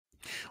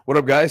What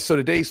up, guys? So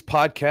today's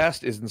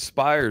podcast is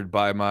inspired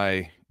by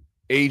my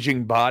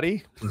aging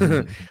body.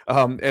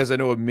 As I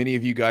know many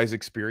of you guys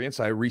experience,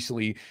 I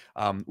recently,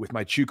 with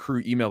my Chew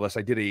Crew email list,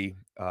 I did a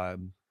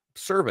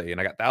survey, and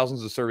I got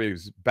thousands of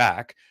surveys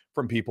back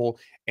from people,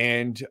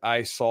 and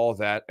I saw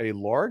that a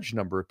large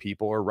number of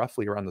people are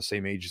roughly around the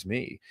same age as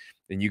me.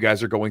 And you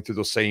guys are going through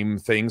those same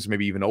things,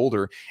 maybe even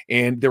older.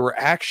 And there were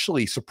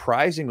actually,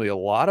 surprisingly, a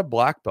lot of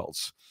black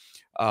belts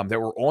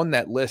that were on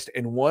that list.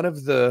 And one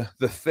of the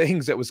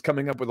things that was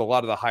coming up with a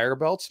lot of the higher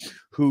belts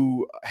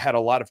who had a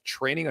lot of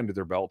training under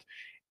their belt,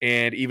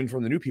 and even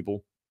from the new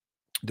people,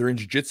 they're in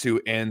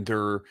jiu-jitsu and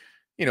they're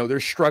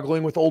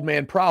struggling with old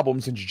man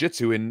problems in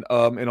jiu-jitsu. And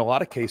in a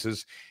lot of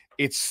cases,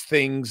 it's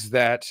things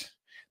that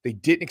they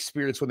didn't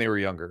experience when they were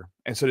younger.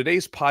 And so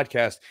today's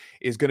podcast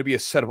is going to be a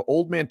set of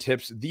old man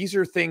tips. These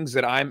are things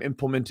that I'm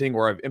implementing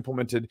or I've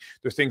implemented.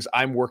 They're things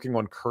I'm working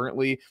on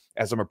currently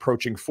as I'm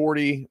approaching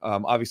 40.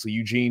 Obviously,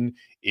 Eugene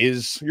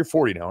you're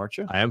 40 now, aren't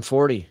you? I am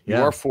 40. Yeah.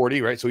 You are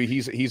 40, right? So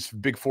he's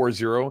big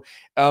 40.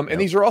 And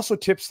these are also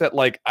tips that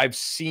I've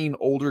seen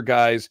older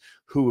guys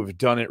who have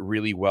done it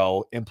really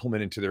well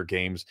implement into their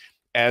games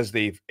as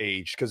they've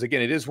aged. Because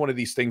again, it is one of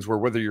these things where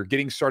whether you're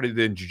getting started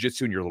in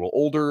jiu-jitsu and you're a little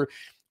older,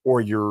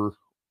 or you're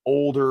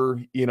older,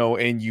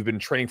 and you've been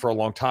training for a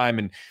long time,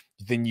 and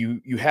then you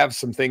have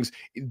some things,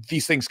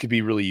 these things could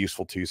be really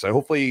useful to you. So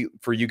hopefully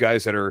for you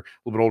guys that are a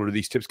little bit older,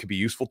 these tips could be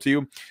useful to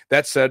you.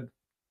 That said,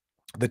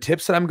 the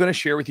tips that I'm going to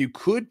share with you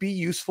could be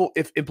useful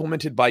if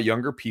implemented by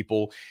younger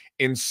people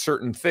in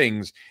certain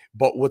things.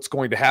 But what's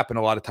going to happen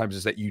a lot of times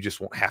is that you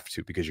just won't have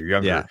to, because you're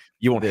younger. Yeah,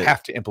 you won't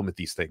have to implement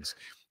these things.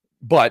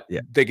 But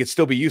they could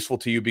still be useful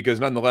to you, because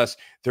nonetheless,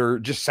 they're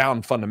just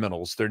sound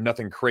fundamentals. They're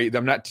nothing crazy.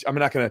 I'm not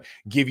going to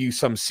give you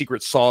some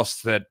secret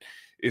sauce that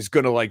is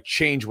going to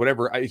change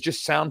whatever. It's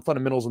just sound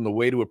fundamentals in the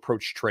way to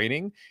approach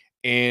training.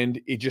 And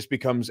it just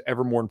becomes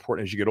ever more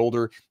important as you get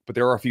older. But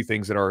there are a few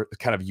things that are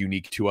kind of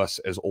unique to us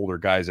as older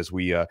guys as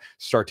we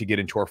start to get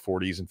into our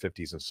 40s and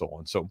 50s and so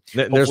on. So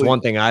there's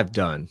one thing I've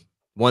done,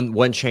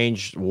 one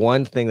change,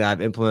 one thing that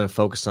I've implemented,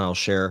 focused on, I'll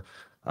share.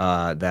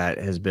 That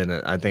has been,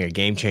 I think, a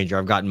game changer.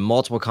 I've gotten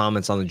multiple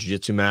comments on the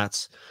jiu-jitsu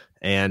mats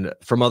and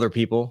from other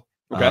people.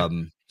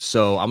 Okay.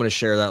 So I'm going to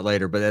share that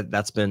later, but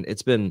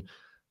it's been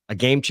a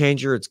game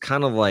changer. It's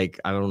kind of like,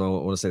 I don't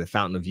know, I want to say the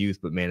fountain of youth,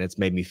 but man, it's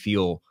made me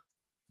feel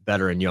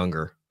better and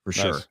younger for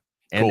sure.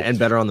 And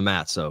better on the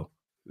mat. So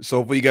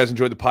hopefully you guys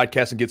enjoyed the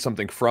podcast and get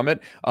something from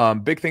it.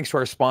 Big thanks to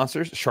our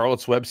sponsors,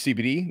 Charlotte's Web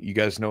CBD. You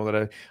guys know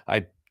that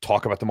I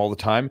talk about them all the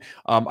time.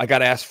 I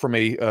got asked from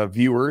a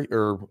viewer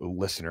or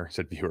listener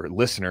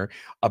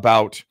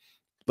about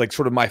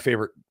sort of my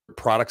favorite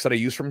products that I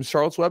use from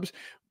Charlotte's Webs.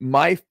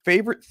 My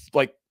favorite,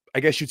 I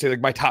guess you'd say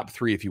my top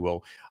three, if you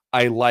will.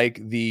 I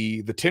like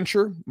the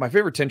tincture. My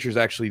favorite tincture is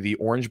actually the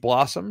orange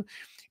blossom.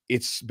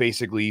 It's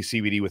basically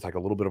CBD with a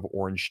little bit of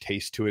orange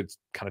taste to it. It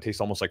kind of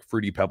tastes almost like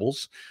Fruity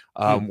Pebbles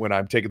when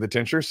I'm taking the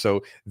tincture.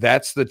 So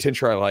that's the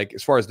tincture I like.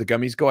 As far as the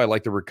gummies go, I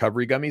like the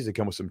recovery gummies. They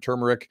come with some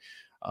turmeric.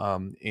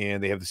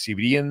 And they have the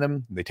CBD in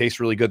them. They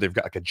taste really good. They've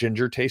got a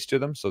ginger taste to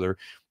them. So they're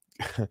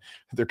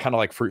kind of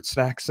like fruit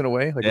snacks in a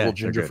way, a little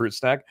ginger fruit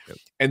snack. Yep.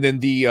 And then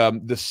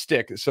the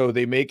stick. So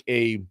they make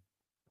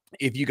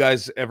if you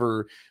guys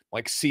ever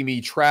see me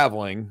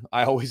traveling,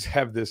 I always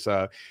have this,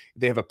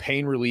 they have a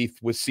pain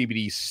relief with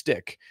CBD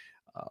stick.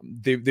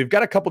 They've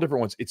got a couple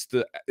different ones. It's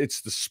the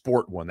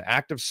sport one, the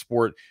active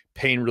sport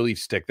pain relief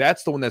stick.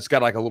 That's the one that's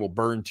got a little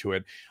burn to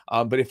it.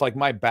 But if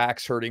my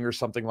back's hurting or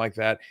something like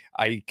that,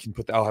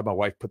 I'll have my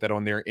wife put that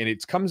on there, and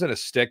it comes in a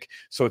stick.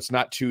 So it's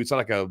not too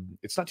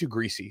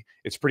greasy.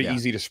 It's pretty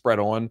easy to spread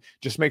on.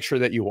 Just make sure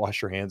that you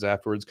wash your hands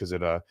afterwards, because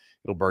it'll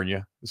burn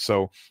you.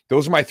 So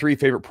those are my three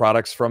favorite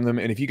products from them.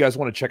 And if you guys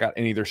want to check out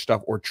any of their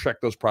stuff or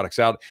check those products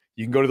out,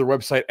 you can go to their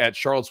website at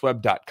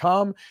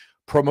charlottesweb.com.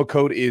 Promo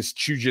code is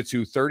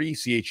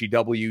Chewjitsu30,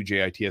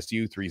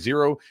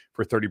 CHEWJITSU30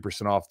 for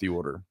 30% off the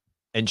order.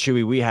 And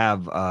Chewy, we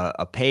have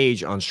a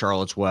page on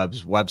Charlotte's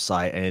Web's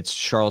website, and it's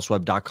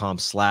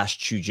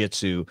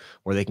charlottesweb.com/Chewjitsu,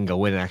 where they can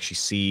go in and actually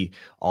see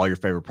all your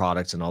favorite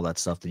products and all that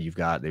stuff that you've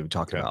got, they would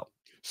talk about.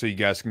 So you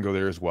guys can go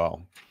there as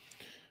well.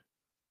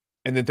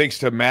 And then thanks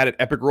to Matt at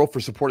Epic Roll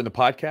for supporting the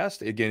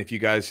podcast. Again, if you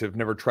guys have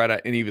never tried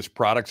out any of his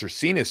products or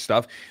seen his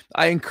stuff,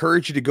 I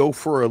encourage you to go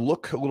for a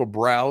look, a little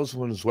browse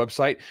on his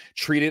website.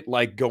 Treat it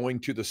like going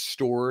to the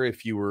store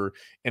if you were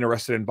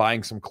interested in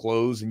buying some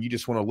clothes and you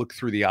just want to look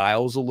through the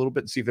aisles a little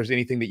bit and see if there's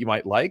anything that you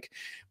might like.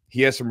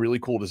 He has some really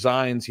cool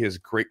designs. He has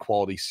great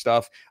quality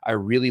stuff. I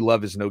really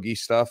love his no-gi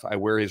stuff. I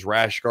wear his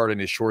rash guard and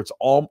his shorts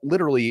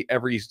literally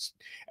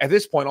at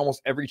this point,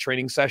 almost every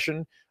training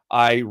session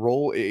I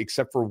roll,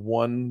 except for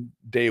one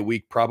day a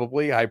week,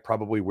 probably. I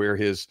probably wear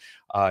his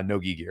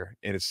no-gi gear,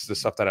 and it's the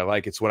stuff that I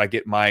like. It's what I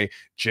get my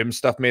gym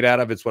stuff made out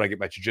of. It's what I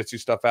get my jiu-jitsu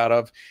stuff out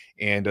of.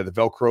 And the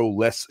Velcro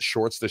less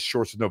shorts, the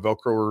shorts with no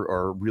Velcro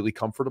are really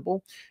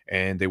comfortable,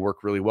 and they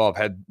work really well. I've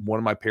had one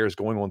of my pairs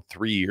going on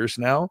 3 years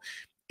now.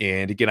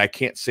 And again, I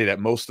can't say that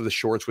most of the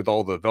shorts with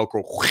all the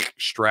Velcro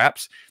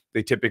straps,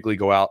 they typically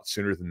go out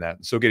sooner than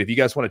that. So again, if you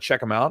guys want to check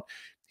them out,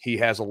 He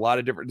has a lot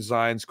of different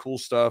designs, cool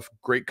stuff,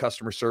 great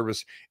customer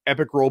service.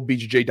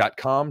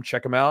 EpicRollBJJ.com.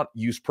 Check him out.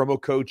 Use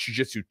promo code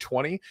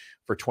Chewjitsu20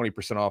 for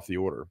 20% off the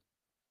order.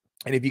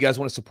 And if you guys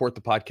want to support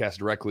the podcast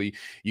directly,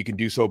 you can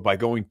do so by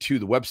going to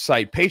the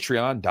website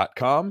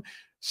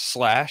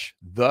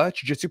patreon.com/the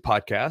Jiu-Jitsu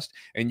podcast,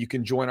 and you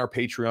can join our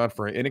Patreon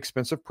for an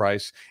inexpensive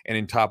price. And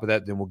on top of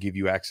that, then we'll give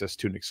you access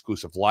to an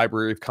exclusive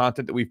library of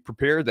content that we've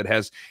prepared that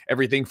has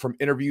everything from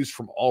interviews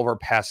from all of our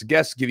past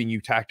guests, giving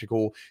you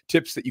tactical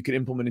tips that you can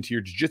implement into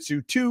your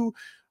jiu-jitsu, to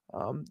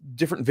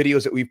different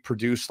videos that we've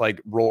produced,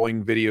 like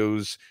rolling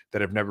videos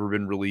that have never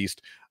been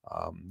released,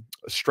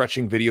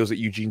 stretching videos that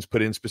Eugene's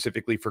put in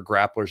specifically for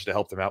grapplers to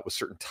help them out with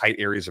certain tight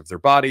areas of their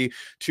body,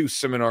 to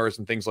seminars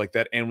and things like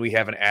that. And we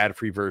have an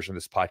ad-free version of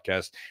this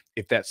podcast.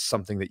 If that's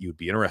something that you would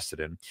be interested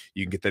in,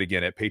 you can get that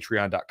again at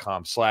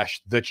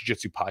patreon.com/the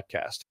Jiu-Jitsu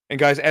podcast. And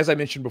guys, as I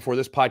mentioned before,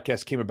 this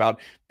podcast came about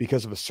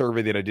because of a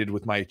survey that I did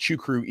with my Chew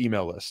Crew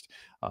email list.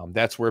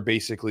 That's where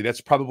basically, that's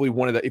probably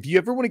one of the, if you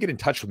ever want to get in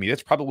touch with me,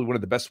 that's probably one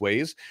of the best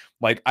ways.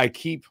 Like, I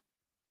keep,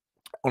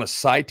 on a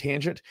side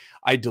tangent,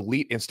 I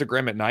delete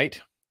Instagram at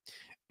night,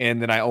 and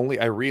then I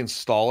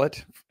reinstall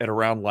it at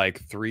around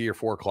like 3 or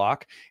 4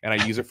 o'clock, and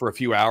I use it for a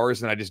few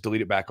hours, and I just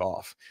delete it back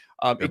off.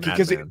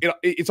 Because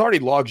it's already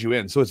logged you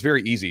in, so it's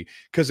very easy.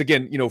 Because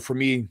again, you know, for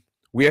me,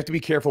 we have to be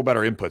careful about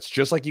our inputs.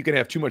 Just like you can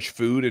have too much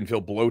food and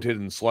feel bloated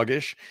and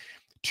sluggish,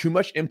 too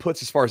much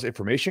inputs as far as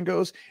information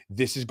goes,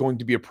 this is going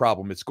to be a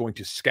problem. It's going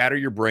to scatter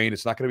your brain.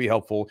 It's not going to be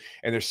helpful.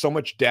 And there's so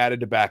much data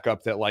to back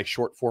up that, like,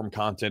 short form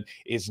content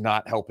is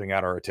not helping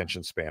out our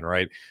attention span,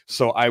 right?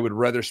 So I would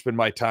rather spend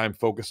my time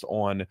focused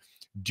on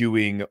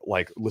doing,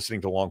 like, listening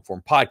to long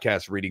form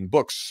podcasts, reading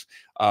books,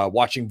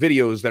 watching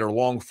videos that are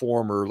long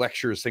form, or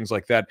lectures, things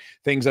like that,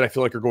 things that I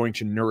feel like are going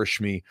to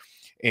nourish me.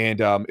 And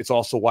it's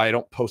also why I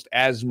don't post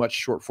as much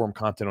short form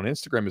content on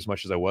Instagram as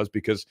much as I was,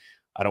 because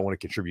I don't want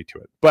to contribute to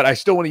it, but I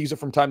still want to use it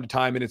from time to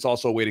time. And it's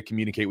also a way to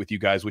communicate with you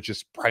guys, which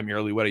is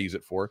primarily what I use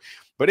it for.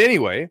 But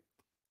anyway,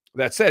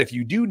 that said, if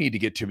you do need to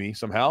get to me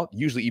somehow,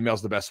 usually email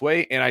is the best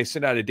way. And I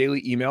send out a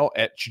daily email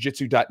at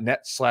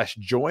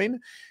chujitsu.net/join.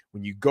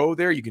 When you go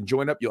there, you can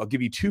join up. I'll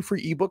give you 2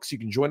 free ebooks. You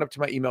can join up to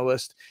my email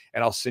list,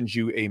 and I'll send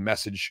you a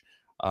message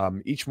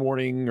each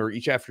morning or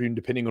each afternoon,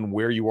 depending on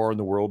where you are in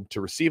the world, to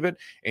receive it.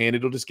 And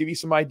it'll just give you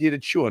some idea to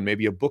chew on,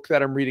 maybe a book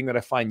that I'm reading that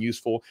I find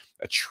useful,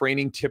 a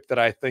training tip that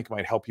I think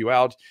might help you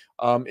out.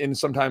 And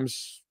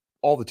sometimes,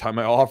 all the time,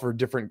 I offer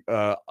different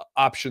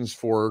options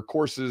for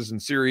courses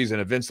and series and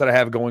events that I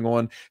have going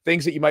on,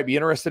 things that you might be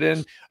interested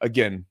in.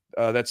 Again,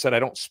 that said, I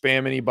don't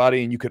spam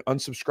anybody, and you can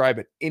unsubscribe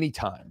at any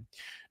time.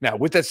 Now,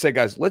 with that said,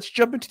 guys, let's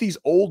jump into these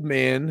old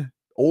man,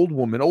 old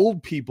woman,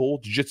 old people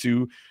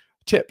jiu-jitsu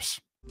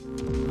tips.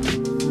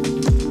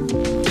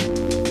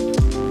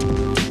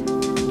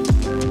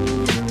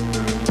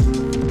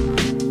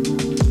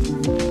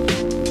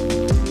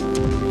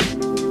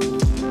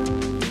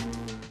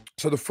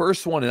 So the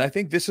first one, and I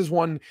think this is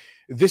the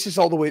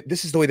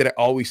way that I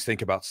always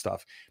think about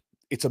stuff.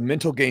 It's a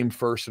mental game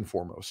first and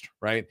foremost,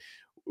 right?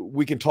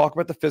 We can talk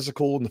about the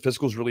physical, and the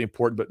physical is really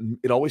important, but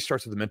it always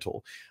starts with the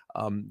mental.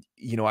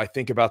 You know, I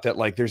think about that,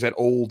 like, there's that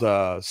old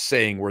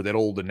saying, where that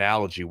old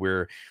analogy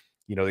where,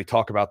 you know, they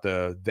talk about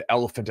the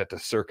elephant at the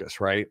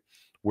circus, right?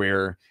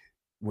 Where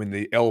when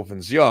the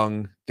elephant's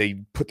young,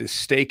 they put this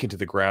stake into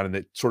the ground, and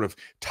it sort of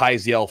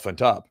ties the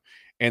elephant up.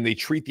 And they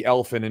treat the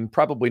elephant in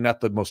probably not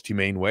the most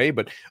humane way,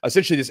 but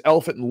essentially this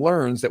elephant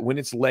learns that when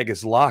its leg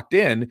is locked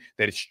in,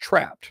 that it's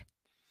trapped.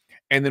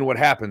 And then what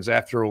happens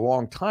after a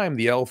long time,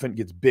 the elephant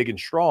gets big and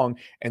strong,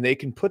 and they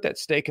can put that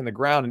stake in the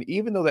ground. And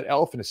even though that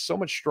elephant is so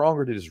much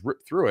stronger to just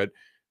rip through it,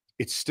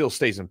 it still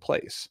stays in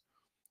place,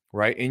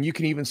 right? And you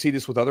can even see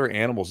this with other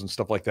animals and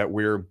stuff like that,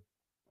 where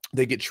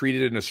they get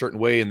treated in a certain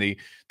way, and they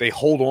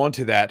hold on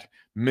to that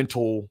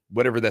mental,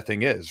 whatever that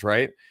thing is,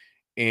 right?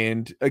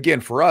 And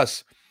again, for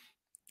us,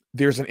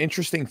 there's an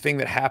interesting thing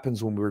that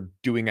happens when we're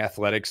doing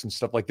athletics and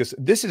stuff like this.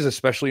 This is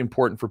especially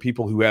important for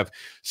people who have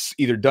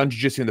either done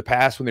jiu-jitsu in the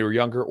past when they were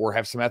younger, or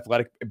have some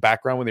athletic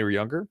background when they were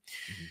younger.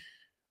 Mm-hmm.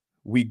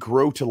 We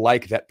grow to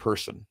like that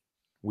person.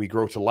 We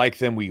grow to like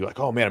them. We like,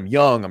 oh man, I'm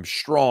young, I'm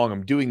strong,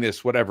 I'm doing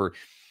this, whatever.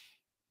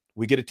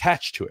 We get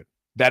attached to it.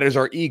 That is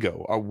our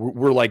ego.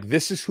 We're like,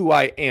 this is who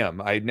I am.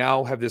 I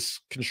now have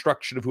this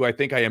construction of who I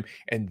think I am,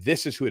 and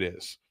this is who it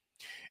is.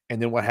 And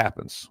then what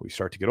happens? We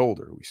start to get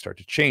older. We start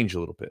to change a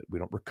little bit. We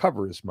don't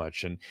recover as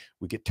much, and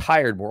we get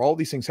tired more. All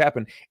these things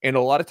happen. And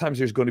a lot of times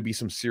there's going to be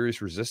some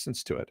serious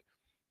resistance to it,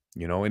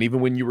 you know. And even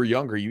when you were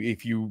younger,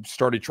 if you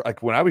started,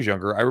 like when I was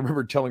younger, I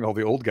remember telling all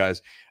the old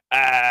guys,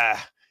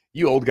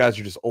 you old guys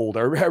are just old.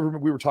 I remember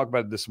we were talking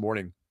about it this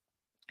morning.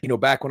 You know,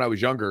 back when I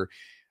was younger,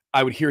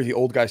 I would hear the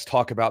old guys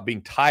talk about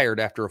being tired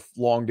after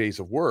long days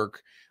of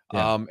work,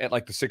 at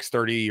like the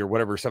 6:30 or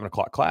whatever, 7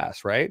 o'clock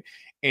class, right?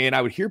 And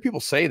I would hear people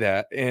say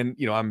that, and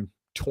you know, I'm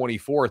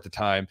 24 at the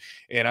time.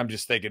 And I'm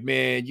just thinking,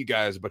 man, you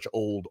guys are a bunch of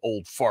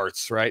old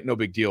farts, right? No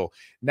big deal.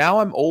 Now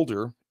I'm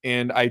older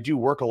and I do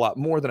work a lot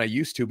more than I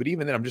used to, but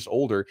even then I'm just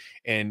older.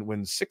 And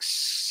when 6,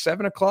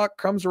 7 o'clock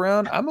comes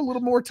around, I'm a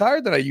little more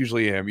tired than I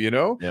usually am, you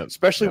know,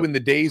 especially when the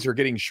days are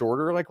getting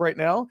shorter. Like right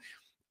now,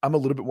 I'm a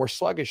little bit more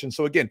sluggish. And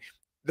so again,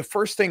 the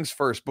first things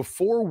first,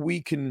 before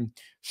we can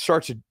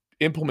start to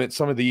implement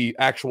some of the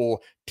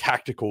actual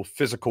tactical,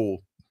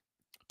 physical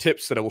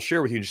tips that I will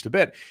share with you in just a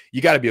bit,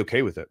 you got to be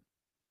okay with it.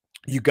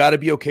 You got to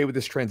be okay with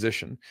this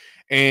transition,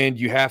 and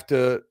you have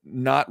to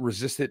not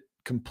resist it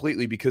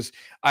completely, because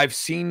I've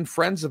seen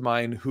friends of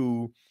mine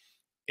who,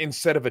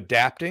 instead of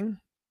adapting,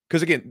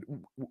 because again,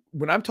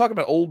 when I'm talking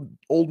about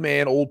old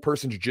man, old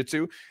person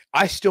jiu-jitsu,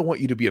 I still want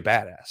you to be a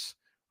badass,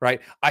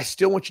 right? I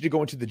still want you to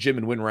go into the gym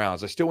and win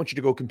rounds. I still want you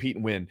to go compete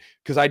and win,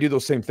 because I do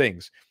those same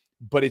things.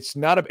 But it's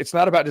not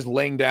about just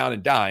laying down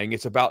and dying.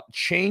 It's about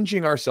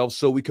changing ourselves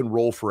so we can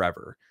roll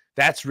forever.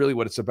 That's really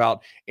what it's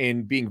about,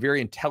 and being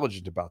very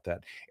intelligent about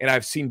that. And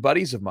I've seen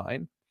buddies of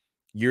mine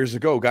years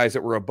ago, guys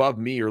that were above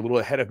me or a little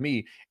ahead of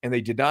me, and they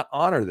did not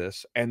honor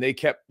this. And they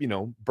kept,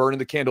 burning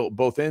the candle at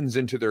both ends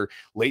into their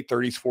late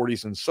 30s,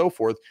 40s, and so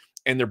forth.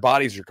 And their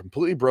bodies are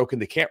completely broken.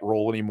 They can't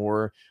roll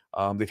anymore.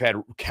 They've had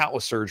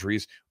countless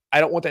surgeries.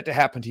 I don't want that to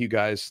happen to you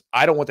guys.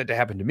 I don't want that to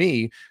happen to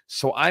me.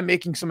 So I'm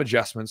making some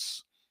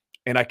adjustments,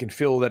 and I can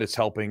feel that it's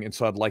helping. And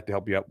so I'd like to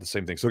help you out with the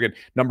same thing. So again,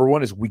 number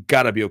one is we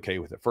got to be okay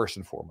with it first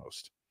and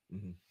foremost.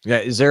 Yeah.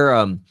 Is there,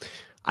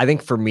 I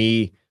think for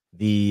me,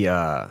 the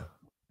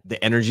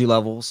energy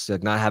levels,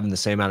 like not having the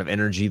same amount of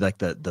energy, like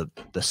the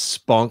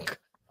spunk,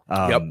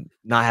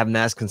 not having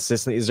that as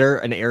consistently. Is there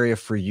an area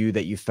for you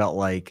that you felt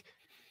like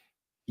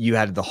you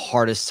had the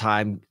hardest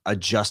time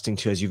adjusting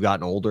to as you've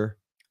gotten older?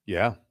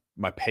 Yeah.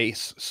 My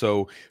pace.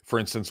 So for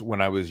instance,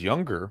 when I was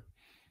younger,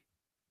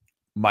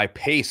 my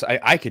pace,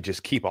 I could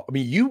just keep up. I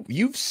mean,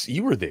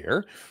 you were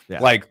there. Yeah.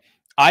 Like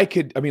I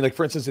could, like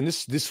for instance, and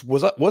this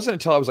wasn't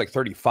until I was like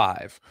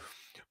 35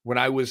 when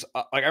I was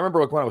I remember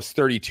like when I was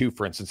 32,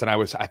 for instance, and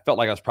I felt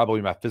like I was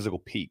probably my physical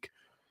peak.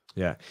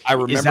 Yeah. I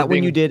remember. Is that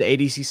when you did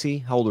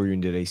ADCC? How old were you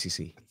when you did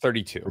ACC?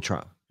 32.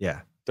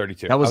 Yeah.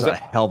 32. That was a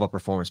hell of a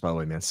performance, by the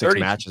way, man. 6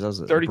 matches. That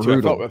was 32.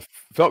 Brutal. I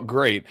felt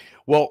great.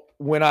 Well,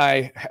 when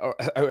I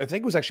think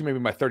it was actually maybe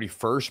my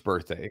 31st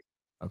birthday.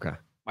 Okay.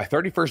 My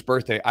 31st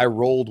birthday, I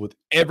rolled with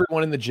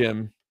everyone in the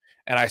gym,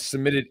 and I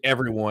submitted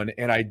everyone,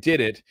 and I did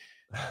it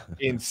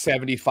in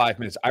 75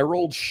 minutes. I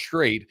rolled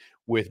straight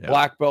with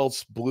black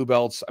belts, blue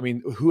belts. I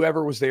mean,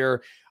 whoever was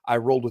there, I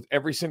rolled with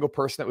every single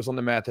person that was on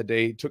the mat that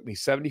day. It took me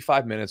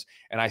 75 minutes,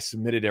 and I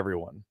submitted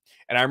everyone.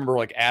 And I remember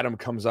like Adam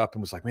comes up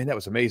and was like, man, that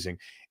was amazing.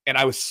 And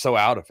I was so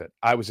out of it.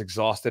 I was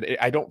exhausted.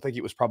 I don't think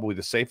it was probably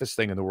the safest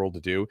thing in the world to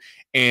do.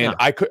 And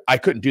I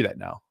couldn't do that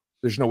now.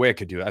 There's no way I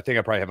could do it. I think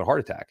I probably have a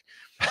heart attack.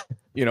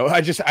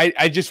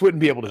 I just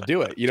wouldn't be able to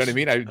do it. You know what I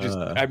mean?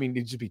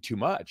 It'd just be too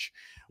much.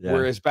 Yeah.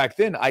 Whereas back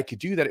then I could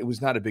do that. It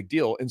was not a big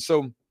deal. And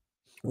so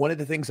one of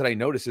the things that I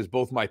noticed is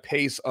both my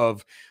pace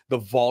of the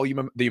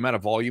volume, the amount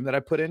of volume that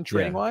I put in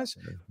training wise,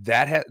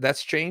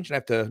 that's changed. And I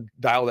have to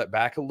dial that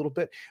back a little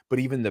bit, but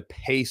even the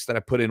pace that I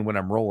put in when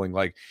I'm rolling,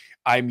 like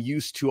I'm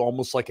used to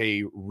almost like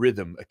a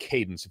rhythm, a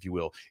cadence, if you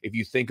will. If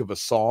you think of a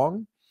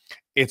song,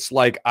 it's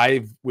like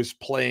I was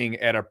playing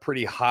at a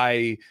pretty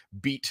high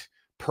beat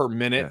per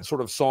minute sort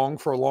of song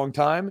for a long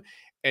time.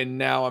 And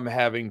now I'm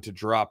having to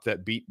drop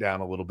that beat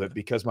down a little bit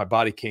because my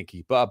body can't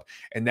keep up.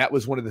 And that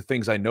was one of the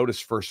things I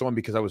noticed first on,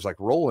 because I was like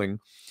rolling,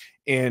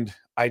 and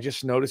I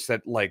just noticed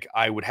that like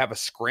I would have a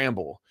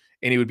scramble,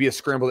 and it would be a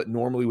scramble that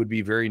normally would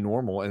be very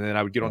normal. And then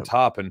I would get on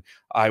top, and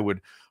I'd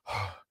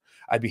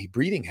be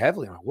breathing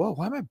heavily. I'm like, whoa,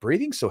 why am I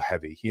breathing so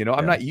heavy?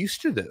 I'm not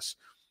used to this.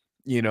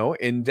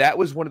 And that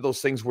was one of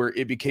those things where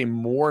it became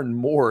more and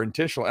more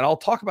intentional. And I'll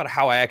talk about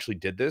how I actually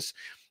did this,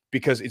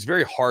 because it's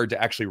very hard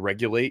to actually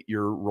regulate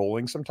your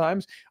rolling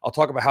sometimes. I'll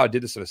talk about how I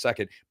did this in a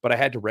second, but I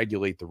had to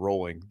regulate the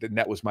rolling. And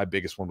that was my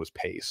biggest one, was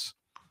pace.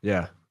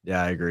 Yeah.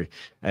 Yeah, I agree.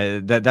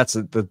 That's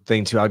the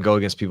thing too. I'd go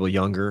against people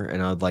younger,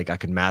 and I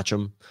could match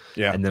them.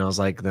 Yeah. And then I was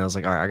like, all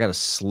right, I got to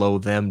slow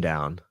them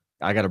down.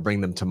 I got to bring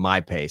them to my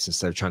pace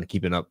instead of trying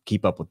to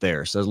keep up with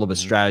theirs. So there's a little bit of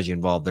strategy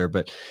involved there.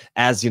 But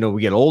as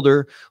we get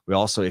older, we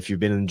also, if you've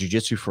been in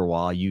jiu-jitsu for a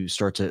while, you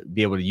start to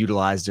be able to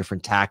utilize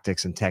different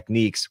tactics and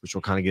techniques, which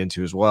we'll kind of get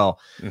into as well.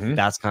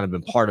 That's kind of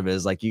been part of it,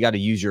 is like you got to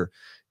use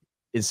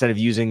instead of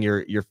using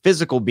your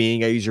physical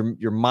being, I use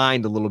your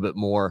mind a little bit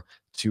more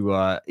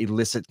to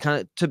elicit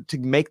to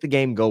make the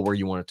game go where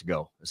you want it to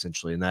go,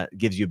 essentially, and that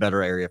gives you a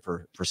better area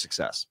for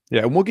success.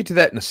 Yeah, and we'll get to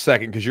that in a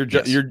second, because you're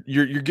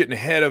getting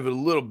ahead of it a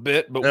little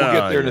bit, but we'll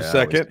get there in a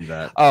second.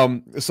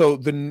 So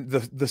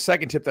the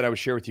second tip that I would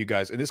share with you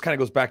guys, and this kind of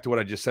goes back to what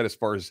I just said as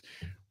far as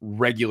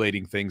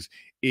regulating things,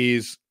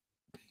 is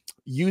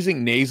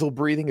using nasal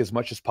breathing as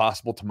much as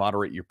possible to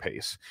moderate your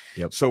pace.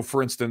 Yep. So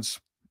for instance,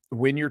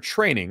 when you're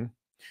training,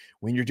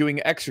 when you're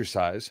doing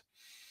exercise,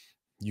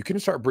 you can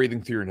start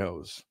breathing through your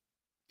nose.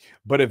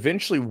 But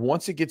eventually,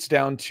 once it gets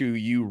down to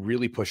you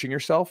really pushing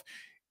yourself,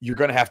 you're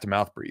going to have to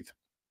mouth breathe.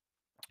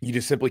 you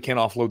just simply can't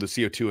offload the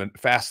CO2 and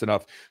fast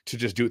enough to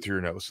just do it through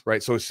your nose,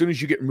 right? So as soon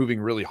as you get moving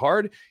really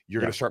hard,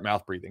 you're going to start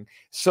mouth breathing.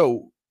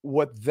 So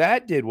what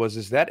that did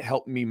is that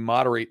helped me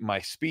moderate my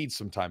speed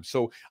sometimes.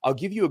 So I'll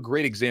give you a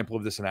great example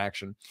of this in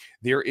action.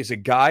 There is a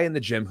guy in the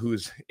gym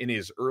who's in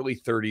his early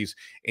 30s,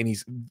 and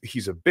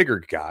he's a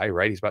bigger guy,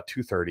 right? He's about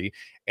 230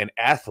 and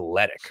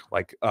athletic,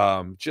 like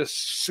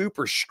just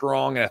super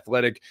strong,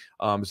 athletic.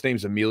 His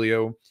name's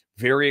Emilio,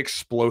 very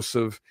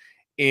explosive.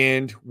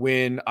 And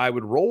when I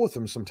would roll with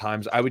him,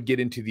 sometimes I would get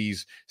into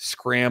these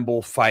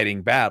scramble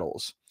fighting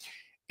battles.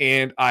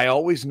 And I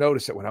always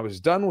noticed that when I was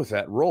done with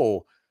that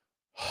roll,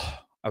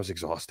 I was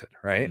exhausted,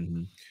 right?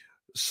 Mm-hmm.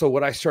 So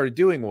what I started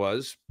doing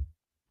was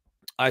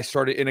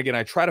and again,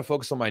 I try to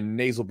focus on my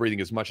nasal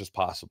breathing as much as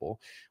possible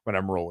when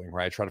I'm rolling,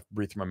 right? I try to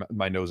breathe through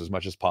my nose as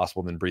much as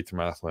possible and then breathe through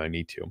my mouth when I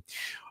need to.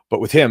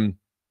 But with him,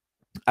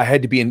 I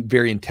had to be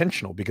very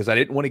intentional because I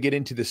didn't want to get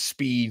into the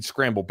speed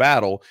scramble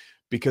battle,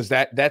 because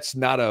that's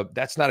not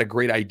a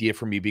great idea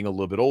for me, being a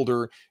little bit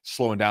older,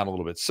 slowing down a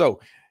little bit. So,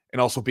 and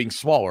also being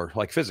smaller,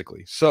 like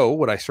physically. So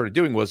what I started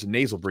doing was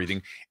nasal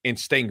breathing and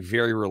staying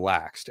very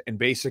relaxed, and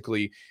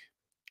basically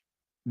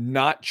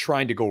not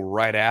trying to go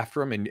right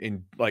after him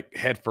and like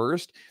head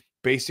first,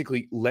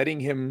 basically letting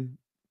him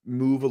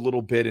move a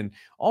little bit and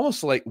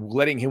almost like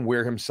letting him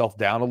wear himself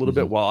down a little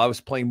bit while I was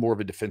playing more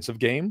of a defensive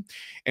game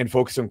and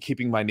focus on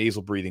keeping my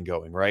nasal breathing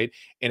going, right?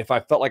 And if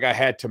I felt like I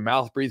had to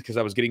mouth breathe because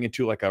I was getting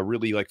into like a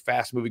really like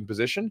fast moving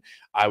position,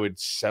 I would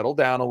settle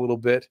down a little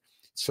bit,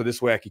 so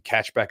this way I could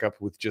catch back up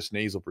with just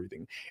nasal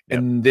breathing.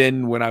 And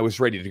then when I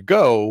was ready to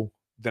go,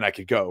 then I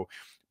could go.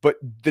 But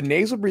the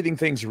nasal breathing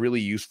thing's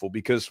really useful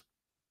because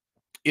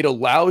it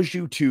allows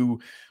you to,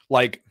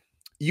 like,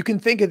 you can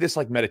think of this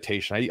like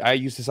meditation. I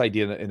used this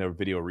idea in a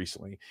video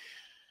recently.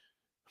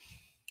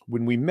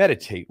 When we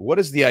meditate, what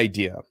is the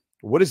idea?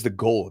 What is the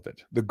goal of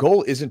it? The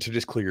goal isn't to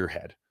just clear your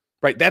head,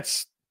 right?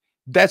 That's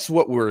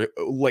what we're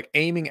like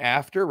aiming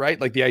after, right?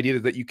 Like the idea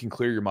that you can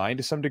clear your mind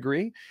to some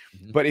degree.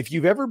 But if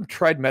you've ever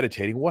tried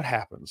meditating, what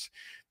happens?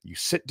 You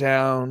sit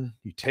down,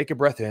 you take a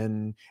breath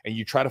in, and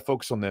you try to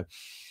focus on the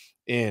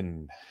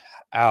in,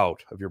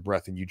 out of your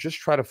breath, and you just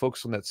try to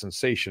focus on that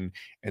sensation.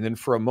 And then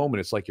for a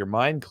moment, it's like your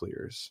mind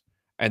clears.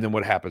 And then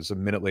what happens? A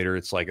minute later,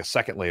 it's like a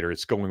second later,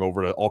 it's going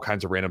over to all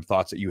kinds of random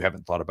thoughts that you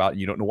haven't thought about,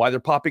 and you don't know why they're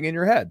popping in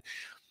your head.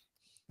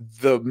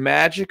 The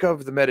magic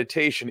of the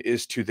meditation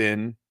is to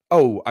then,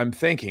 oh, I'm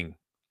thinking,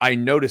 I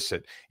notice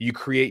it. You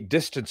create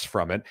distance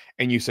from it,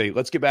 and you say,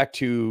 let's get back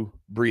to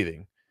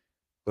breathing.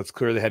 Let's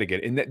clear the head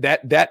again. And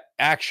that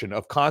action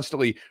of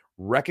constantly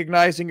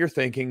recognizing your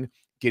thinking,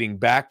 getting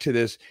back to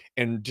this,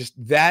 and just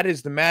that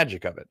is the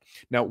magic of it.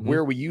 Now,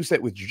 where we use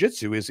that with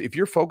jiu-jitsu is if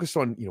you're focused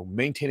on,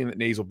 maintaining that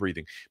nasal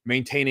breathing,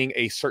 maintaining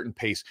a certain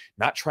pace,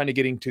 not trying to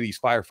get into these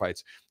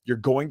firefights, you're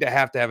going to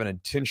have an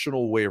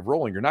intentional way of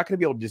rolling. You're not going to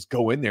be able to just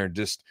go in there and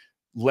just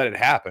let it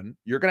happen.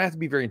 You're going to have to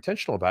be very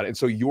intentional about it. And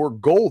so your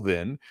goal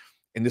then,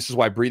 and this is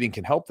why breathing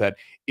can help that,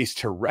 is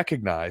to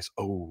recognize,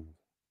 oh,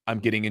 I'm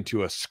getting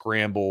into a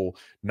scramble,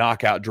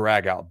 knockout,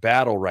 drag out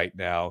battle right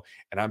now,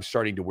 and I'm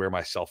starting to wear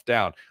myself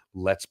down.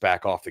 Let's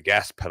back off the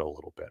gas pedal a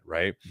little bit,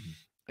 right?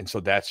 And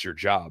so that's your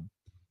job.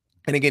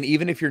 And again,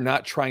 even if you're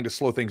not trying to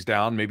slow things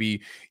down,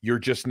 maybe you're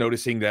just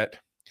noticing that,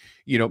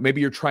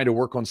 maybe you're trying to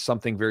work on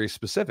something very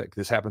specific.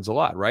 This happens a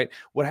lot, right?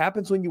 What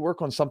happens when you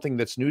work on something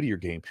that's new to your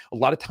game? A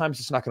lot of times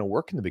it's not going to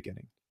work in the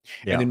beginning.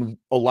 And then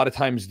a lot of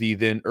times the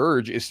then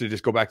urge is to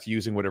just go back to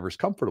using whatever's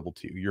comfortable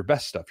to you, your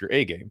best stuff, your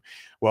A game.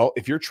 Well,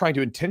 if you're trying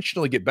to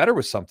intentionally get better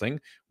with something,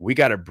 we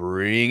got to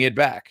bring it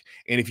back.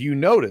 And if you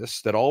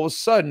notice that all of a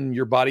sudden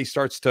your body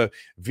starts to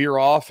veer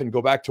off and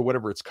go back to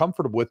whatever it's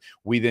comfortable with,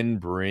 we then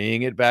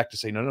bring it back to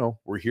say, no,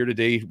 we're here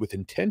today with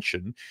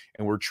intention,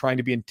 and we're trying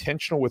to be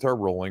intentional with our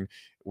rolling.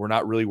 We're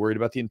not really worried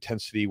about the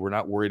intensity. We're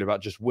not worried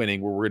about just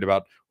winning. We're worried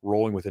about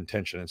rolling with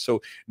intention. And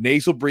so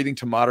nasal breathing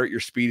to moderate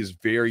your speed is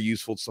very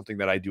useful. It's something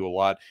that I do a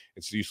lot.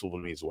 It's useful to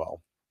me as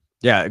well.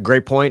 Yeah,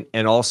 great point.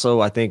 And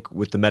also, I think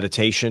with the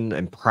meditation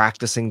and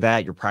practicing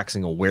that, you're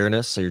practicing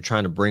awareness. So you're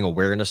trying to bring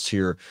awareness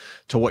to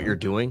what you're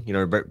doing,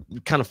 but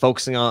kind of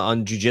focusing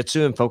on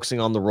jiu-jitsu and focusing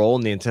on the roll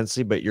and the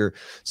intensity. But you're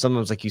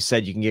sometimes, like you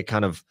said, you can get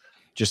kind of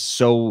just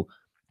so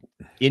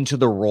into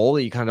the role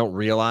that you kind of don't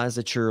realize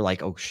that you're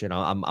like, oh shit,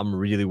 I'm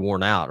really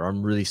worn out, or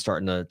I'm really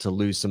starting to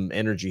lose some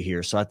energy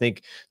here. So I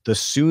think the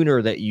sooner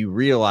that you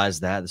realize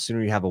that, the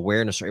sooner you have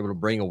awareness, or able to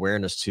bring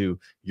awareness to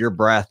your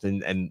breath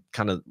and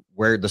kind of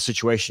where the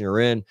situation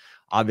you're in,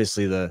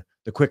 obviously the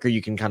quicker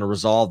you can kind of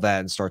resolve that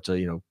and start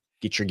to,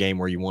 get your game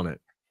where you want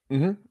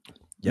it.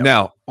 Yep.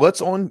 Now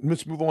let's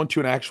move on to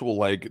an actual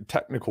like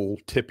technical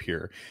tip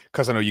here,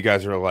 because I know you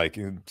guys are like,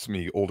 some of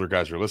you older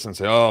guys are listening and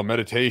say, oh,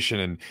 meditation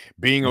and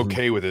being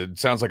okay with it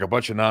sounds like a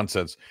bunch of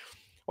nonsense.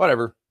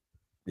 Whatever.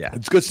 Yeah,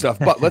 it's good stuff.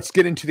 But let's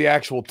get into the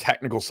actual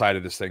technical side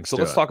of this thing. So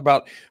let's talk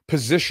about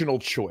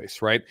positional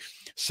choice, right?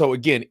 So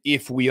again,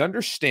 if we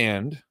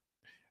understand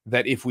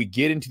that if we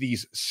get into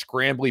these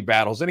scrambly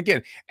battles, and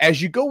again,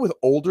 as you go with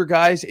older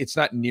guys, it's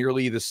not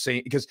nearly the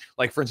same, because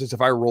like, for instance,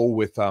 if I roll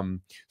with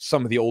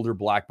some of the older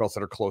black belts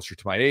that are closer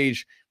to my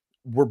age,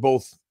 we're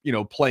both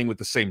playing with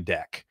the same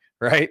deck,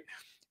 right?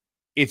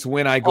 It's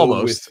when I go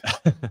Almost.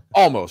 with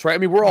almost, right? I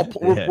mean,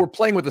 Yeah. we're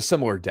playing with a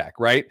similar deck,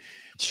 right?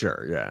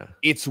 Sure, yeah.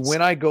 It's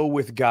when I go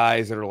with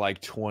guys that are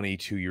like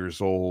 22 years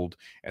old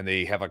and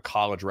they have a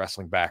college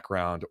wrestling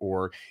background,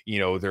 or,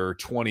 they're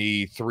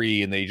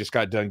 23 and they just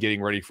got done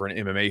getting ready for an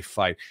MMA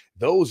fight.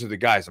 Those are the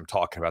guys I'm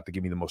talking about that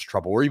give me the most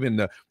trouble. Or even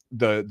the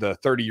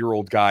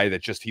 30-year-old guy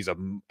that he's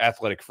an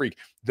athletic freak.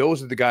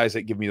 Those are the guys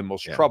that give me the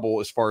most trouble,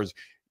 as far as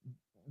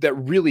that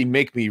really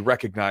make me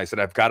recognize that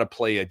I've got to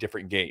play a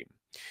different game.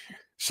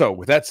 So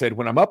with that said,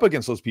 when I'm up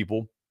against those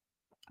people,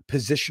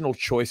 positional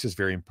choice is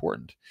very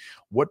important.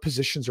 What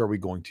positions are we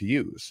going to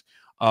use?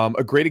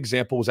 A great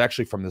example was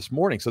actually from this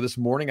morning. So this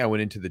morning I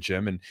went into the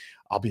gym, and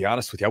I'll be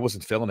honest with you, I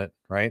wasn't feeling it,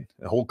 right?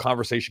 The whole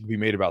conversation could be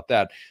made about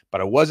that,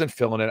 but I wasn't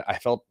feeling it. I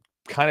felt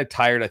kind of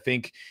tired. I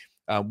think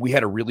we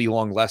had a really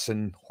long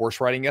lesson horse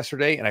riding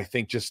yesterday, and I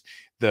think just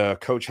the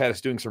coach had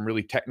us doing some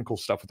really technical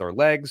stuff with our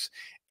legs,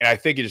 and I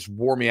think it just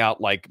wore me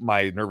out, like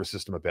my nervous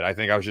system a bit. I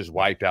think I was just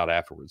wiped out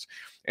afterwards.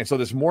 And so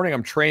this morning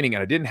I'm training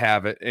and I didn't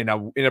have it. And I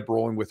ended up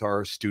rolling with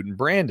our student,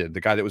 Brandon,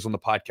 the guy that was on the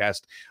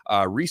podcast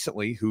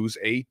recently, who's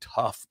a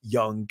tough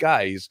young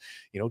guy. He's,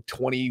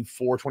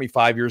 24,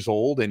 25 years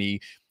old. And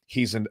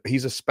he's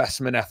a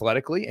specimen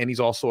athletically. And he's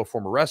also a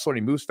former wrestler,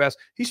 and he moves fast.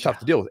 He's tough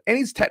to deal with. And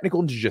he's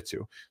technical in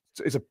jiu-jitsu.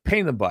 It's a pain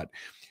in the butt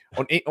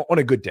on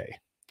a good day.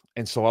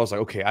 And so I was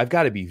like, okay, I've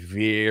got to be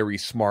very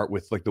smart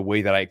with like the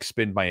way that I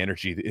expend my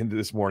energy into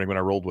this morning when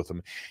I rolled with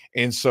him.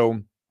 And so,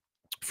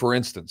 for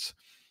instance,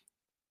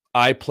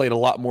 I played a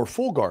lot more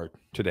full guard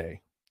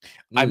today.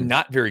 I'm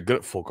not very good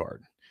at full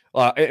guard.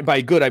 And by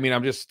good, I mean,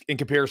 I'm just in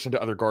comparison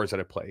to other guards that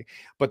I play.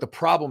 But the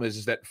problem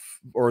is that,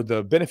 or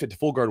the benefit to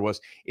full guard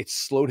was it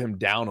slowed him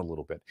down a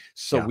little bit.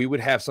 So we would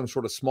have some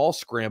sort of small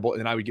scramble, and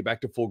then I would get back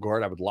to full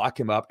guard. I would lock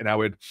him up, and I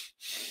would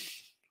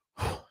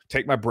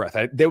take my breath.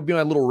 That would be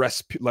my little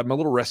rest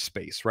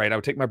space, right? I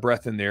would take my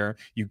breath in there.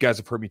 You guys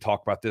have heard me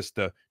talk about this,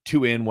 the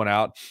 2 in, 1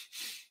 out.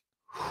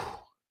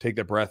 Take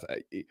that breath.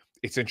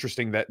 It's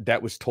interesting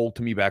that was told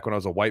to me back when I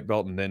was a white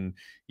belt. And then,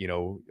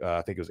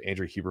 I think it was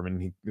Andrew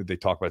Huberman. They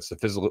talk about it's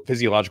the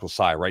physiological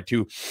sigh, right?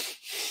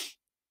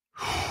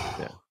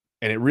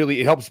 And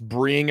it helps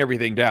bring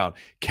everything down,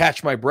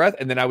 catch my breath.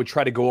 And then I would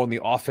try to go on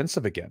the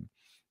offensive again.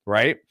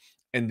 Right.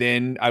 And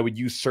then I would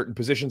use certain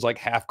positions like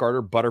half guard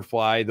or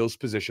butterfly, those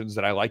positions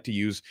that I like to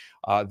use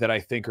that I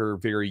think are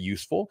very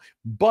useful.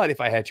 But if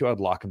I had to,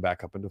 I'd lock them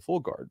back up into full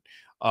guard.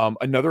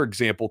 Another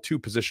example, too,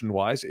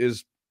 position-wise,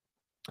 is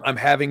I'm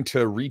having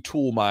to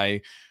retool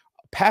my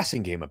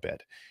passing game a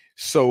bit.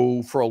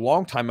 So for a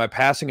long time, my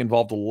passing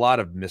involved a lot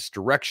of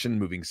misdirection,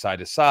 moving side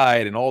to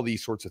side, and all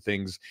these sorts of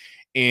things.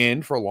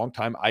 And for a long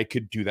time, I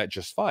could do that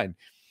just fine.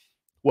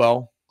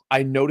 Well,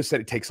 I noticed that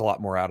it takes a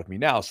lot more out of me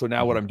now. So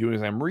now what I'm doing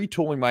is I'm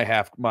retooling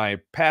my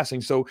passing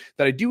so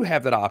that I do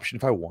have that option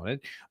if I want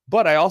it.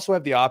 But I also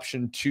have the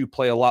option to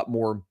play a lot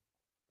more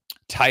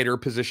tighter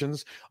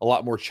positions, a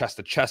lot more chest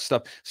to chest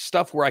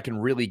stuff where I can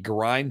really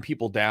grind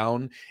people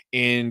down.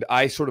 And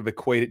I sort of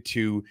equate it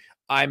to,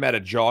 I'm at a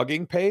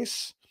jogging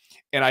pace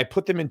and I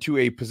put them into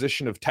a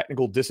position of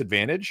technical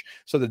disadvantage,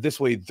 so that this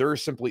way they're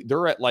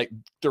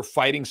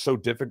fighting so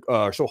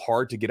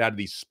hard to get out of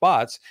these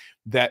spots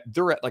that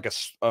they're at like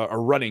a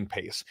running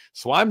pace.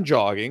 So I'm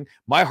jogging,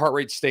 my heart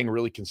rate's staying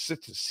really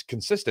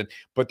consistent,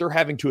 but they're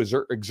having to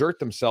exert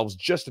themselves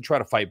just to try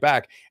to fight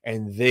back,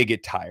 and they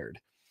get tired.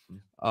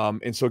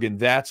 And so again,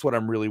 that's what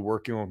I'm really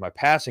working on with my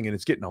passing, and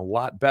it's getting a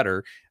lot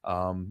better.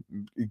 At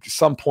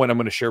some point, I'm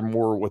going to share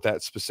more with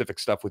that specific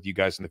stuff with you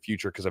guys in the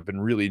future, because I've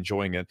been really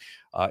enjoying it.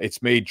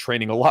 It's made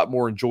training a lot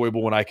more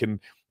enjoyable when I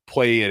can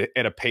play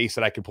at a pace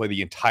that I can play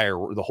the entire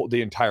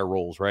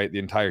rolls, right? The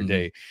entire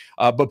day.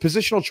 But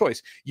positional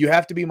choice, you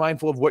have to be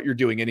mindful of what you're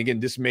doing. And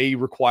again, this may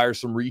require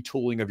some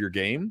retooling of your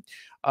game.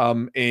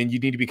 And you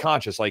need to be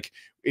conscious. Like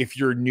if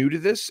you're new to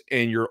this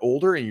and you're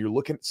older and you're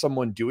looking at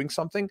someone doing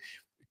something,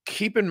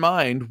 keep in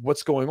mind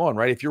what's going on,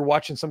 right? If you're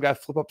watching some guy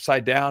flip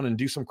upside down and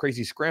do some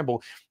crazy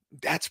scramble,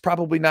 that's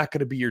probably not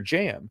going to be your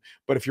jam.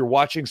 But if you're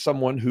watching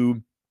someone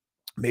who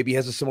maybe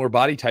has a similar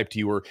body type to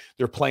you, or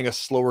they're playing a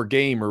slower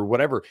game or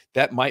whatever,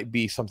 that might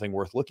be something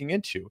worth looking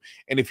into.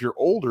 And if you're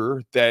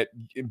older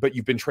but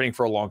you've been training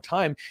for a long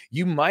time,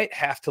 you might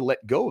have to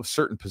let go of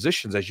certain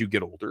positions as you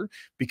get older,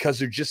 because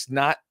they're just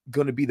not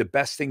going to be the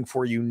best thing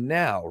for you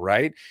now,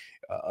 right?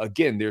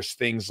 Again, there's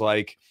things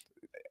like,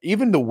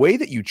 even the way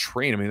that you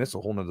train, I mean, that's a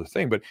whole nother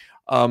thing, but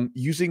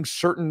using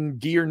certain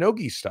gi or no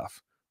gi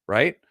stuff,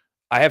 right?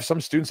 I have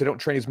some students that don't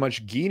train as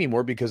much gi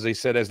anymore because they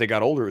said as they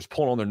got older, it was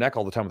pulling on their neck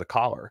all the time with the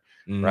collar,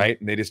 right?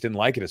 And they just didn't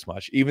like it as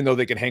much. Even though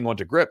they can hang on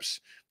to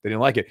grips, they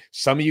didn't like it.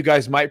 Some of you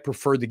guys might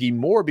prefer the gi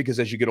more because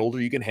as you get older,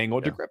 you can hang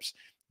on to grips.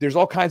 There's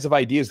all kinds of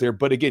ideas there.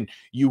 But again,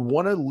 you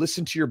want to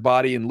listen to your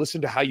body and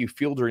listen to how you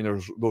feel during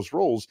those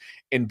rolls,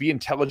 and be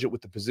intelligent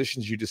with the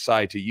positions you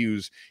decide to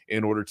use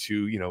in order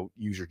to,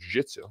 use your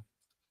jiu-jitsu.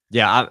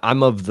 Yeah,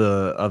 I'm of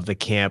the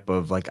camp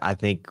of, like, I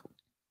think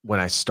when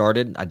I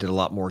started, I did a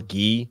lot more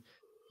gi,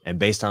 and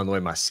based on the way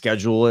my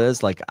schedule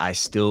is, like I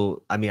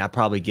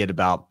probably get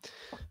about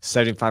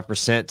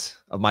 75%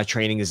 of my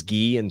training is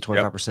gi and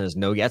 25% is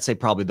no gi. I'd say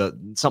probably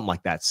something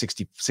like that,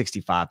 60,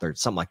 65, 30,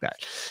 something like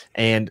that.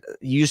 And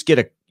you just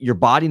get your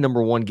body,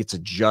 number one, gets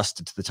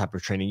adjusted to the type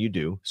of training you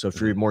do. So if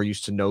you're more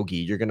used to no gi,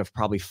 you're going to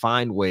probably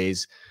find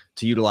ways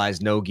to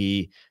utilize no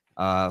gi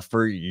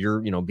for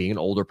your, being an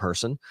older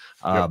person.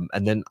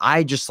 And then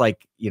I just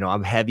like,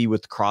 I'm heavy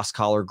with cross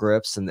collar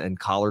grips and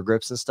collar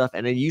grips and stuff.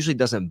 And it usually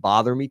doesn't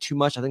bother me too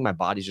much. I think my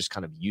body's just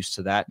kind of used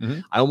to that.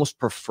 I almost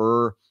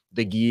prefer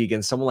the gi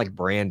against someone like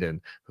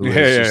Brandon, who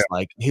is just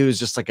like, he was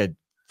just like a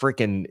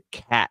freaking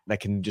cat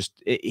that can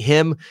just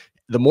him.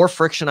 The more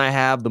friction I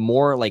have, the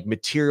more like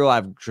material I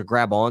have to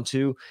grab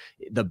onto,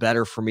 the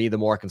better for me, the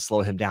more I can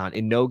slow him down.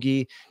 In no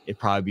gi, it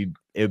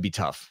would be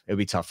tough. It would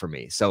be tough for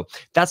me. So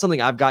that's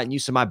something I've gotten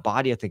used to. My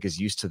body, I think, is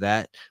used to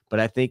that.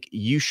 But I think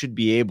you should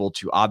be able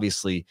to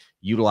obviously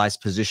utilize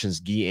positions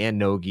gi and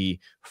no gi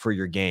for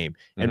your game.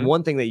 And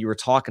one thing that you were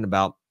talking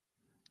about,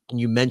 and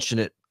you mention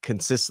it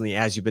consistently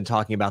as you've been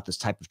talking about this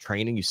type of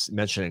training, you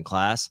mentioned in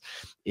class,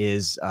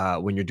 is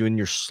when you're doing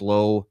your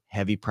slow,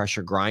 heavy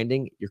pressure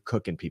grinding, you're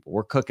cooking people.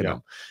 We're cooking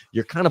them.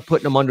 You're kind of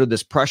putting them under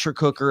this pressure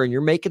cooker, and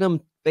you're making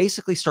them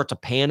basically start to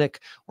panic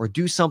or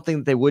do something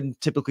that they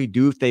wouldn't typically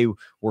do if they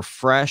were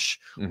fresh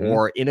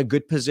or in a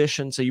good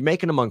position. So you're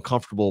making them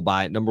uncomfortable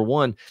by it. Number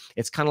one,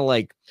 it's kind of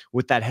like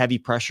with that heavy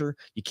pressure,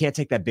 you can't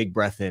take that big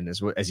breath in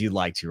as you'd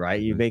like to,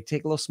 right? You may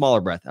take a little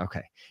smaller breath.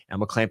 Okay, I'm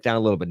gonna clamp down a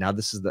little bit. Now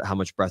this is how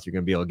much breath you're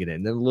gonna be able to get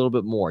in, then a little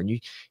bit more. And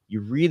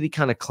you really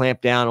kind of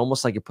clamp down,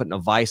 almost like you're putting a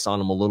vice on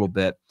them a little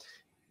bit.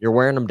 You're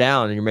wearing them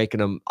down and you're making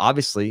them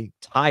obviously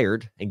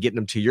tired and getting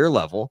them to your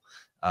level.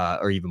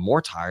 Or even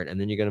more tired, and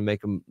then you're going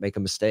to make a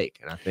mistake.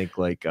 And I think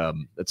like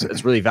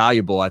it's really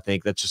valuable. I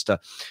think that's just a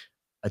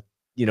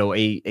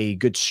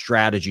good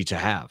strategy to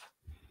have.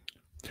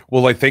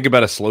 Well, like think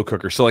about a slow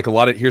cooker. So like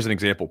here's an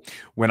example.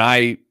 When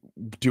I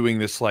doing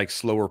this like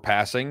slower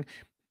passing,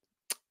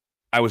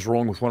 I was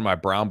rolling with one of my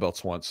brown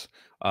belts once,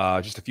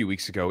 just a few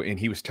weeks ago, and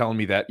he was telling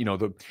me that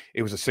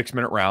it was a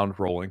 6-minute round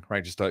rolling,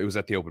 right? Just it was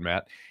at the open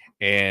mat.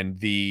 And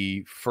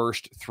the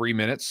first 3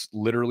 minutes,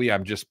 literally,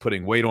 I'm just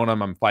putting weight on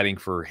him. I'm fighting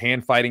for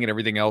hand fighting and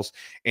everything else.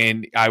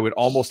 And I would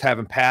almost have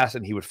him pass,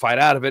 and he would fight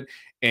out of it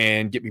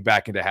and get me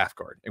back into half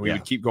guard. And we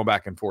would keep going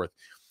back and forth.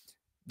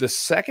 The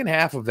second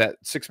half of that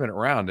 6-minute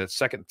round, that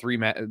second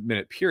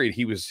 3-minute period,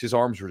 his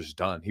arms were just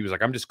done. He was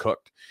like, I'm just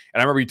cooked.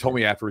 And I remember he told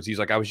me afterwards, he's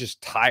like, I was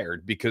just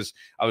tired because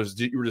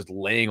you were just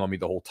laying on me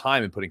the whole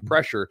time and putting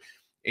pressure.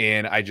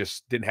 And I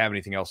just didn't have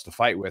anything else to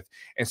fight with.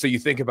 And so you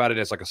think about it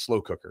as like a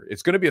slow cooker.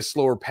 It's going to be a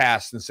slower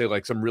pass than say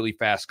like some really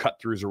fast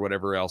cut throughs or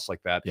whatever else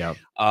like that. Yeah.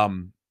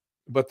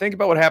 But think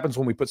about what happens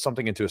when we put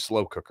something into a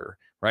slow cooker,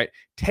 right?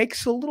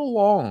 Takes a little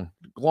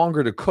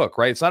longer to cook,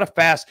 right? It's not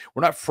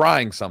we're not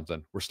frying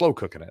something. We're slow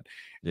cooking it.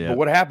 Yeah. But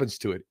what happens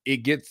to it? It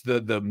gets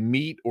the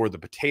meat or the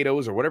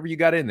potatoes or whatever you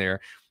got in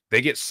there.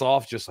 They get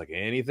soft just like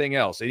anything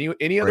else.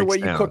 Any other way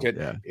you cook it,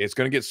 it's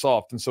going to get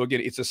soft. And so again,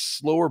 it's a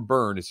slower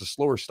burn. It's a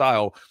slower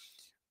style.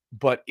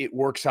 But it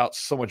works out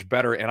so much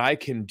better. And I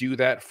can do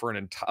that for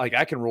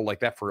I can roll like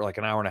that for like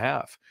an hour and a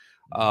half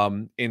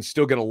and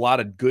still get a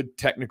lot of good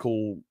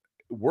technical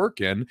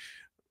work in,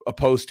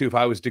 opposed to if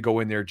I was to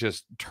go in there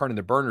just turning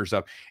the burners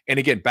up. And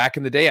again, back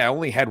in the day, I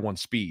only had one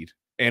speed.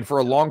 And for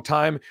a long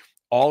time,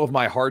 all of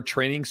my hard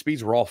training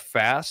speeds were all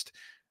fast.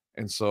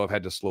 And so I've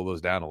had to slow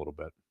those down a little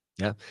bit.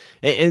 Yeah.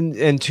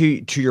 And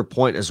to your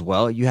point as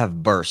well, you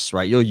have bursts,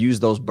 right? You'll use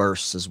those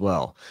bursts as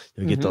well.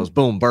 You'll get those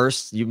boom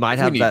bursts. You might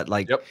have that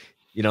like,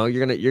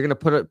 you're gonna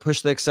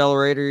push the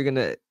accelerator. You're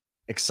gonna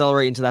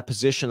accelerate into that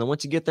position. And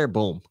once you get there,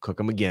 boom, cook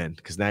them again,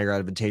 because now you're at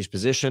advantageous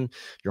position.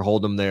 You're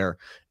holding them there.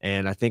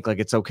 And I think like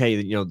it's okay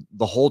that,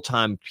 the whole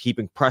time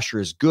keeping pressure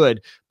is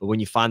good. But when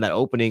you find that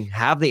opening,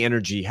 have the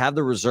energy, have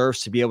the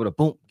reserves to be able to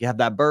boom, you have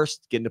that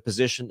burst, get into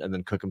position, and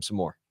then cook them some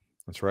more.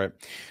 That's right.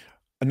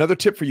 Another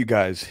tip for you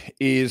guys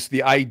is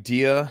the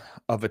idea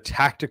of a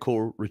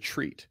tactical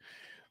retreat.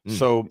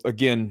 So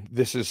again,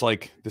 this is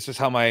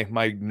how my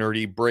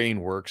nerdy brain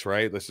works,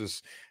 right? This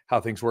is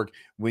how things work.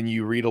 When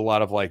you read a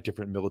lot of like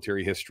different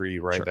military history,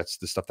 right? Sure. That's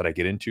the stuff that I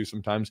get into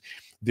sometimes.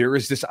 There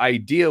is this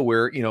idea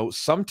where,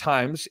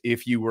 sometimes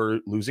if you were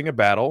losing a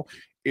battle,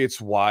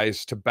 it's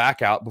wise to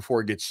back out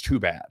before it gets too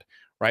bad,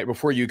 right?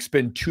 Before you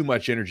expend too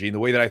much energy. And the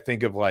way that I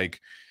think of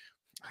like,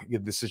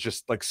 this is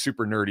just like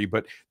super nerdy,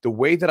 but the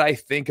way that I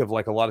think of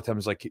like a lot of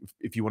times, like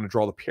if you want to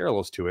draw the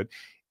parallels to it,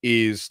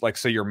 is like,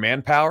 say your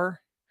manpower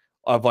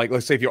of like,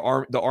 let's say if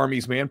the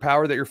army's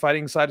manpower that you're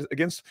fighting side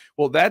against,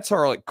 well, that's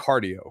our like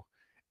cardio.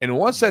 And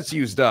once that's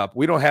used up,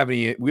 we don't have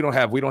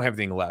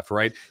anything left,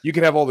 right? You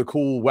can have all the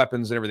cool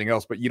weapons and everything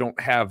else, but you don't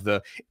have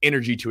the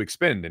energy to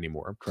expend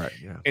anymore. Right.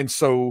 Yeah. And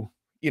so,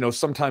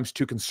 sometimes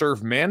to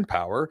conserve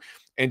manpower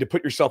and to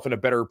put yourself in a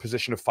better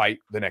position to fight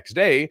the next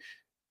day,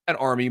 an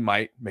army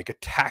might make a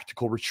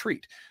tactical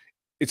retreat.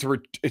 It's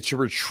a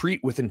retreat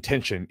with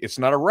intention. It's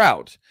not a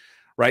rout,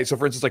 right? So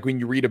for instance, like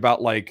when you read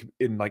about like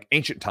in like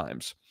ancient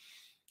times,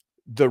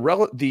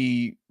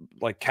 the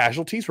like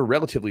casualties were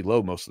relatively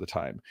low most of the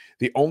time.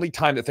 The only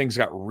time that things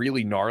got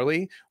really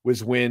gnarly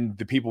was when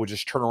the people would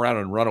just turn around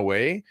and run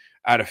away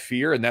out of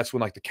fear, and that's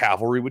when like the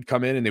cavalry would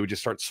come in and they would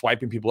just start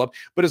swiping people up.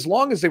 But as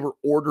long as they were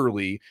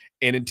orderly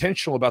and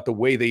intentional about the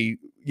way they,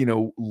 you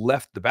know,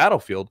 left the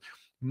battlefield,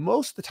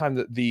 most of the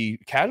time the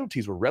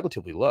casualties were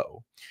relatively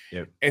low.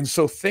 Yep. And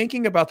so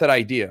thinking about that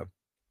idea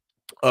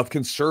of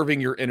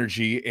conserving your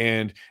energy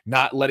and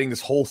not letting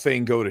this whole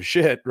thing go to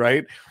shit,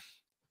 right?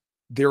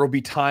 There will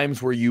be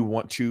times where you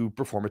want to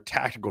perform a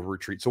tactical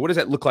retreat. So what does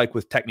that look like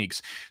with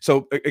techniques?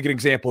 So an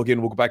example, again,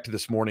 we'll go back to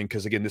this morning,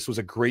 because again, this was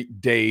a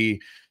great day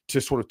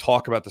to sort of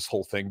talk about this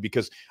whole thing,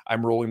 because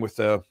I'm rolling with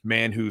a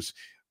man who's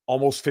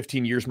almost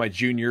 15 years my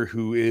junior,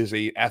 who is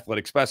a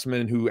athletic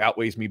specimen, who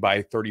outweighs me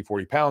by 30,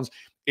 40 pounds.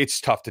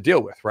 It's tough to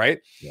deal with, right?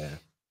 Yeah.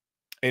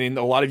 And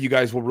a lot of you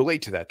guys will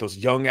relate to that. Those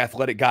young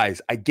athletic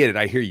guys, I get it.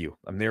 I hear you.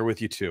 I'm there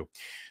with you too.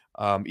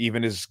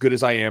 Even as good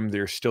as I am,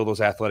 there's still those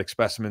athletic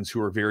specimens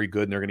who are very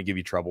good and they're going to give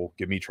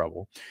me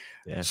trouble.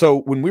 Yeah.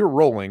 So when we were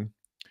rolling,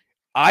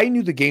 I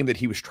knew the game that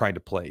he was trying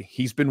to play.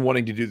 He's been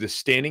wanting to do this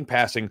standing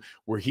passing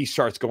where he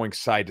starts going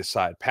side to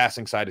side,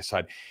 passing side to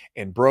side.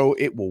 And bro,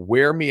 it will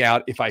wear me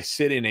out if I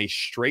sit in a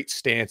straight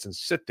stance and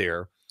sit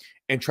there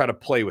and try to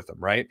play with them,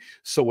 right?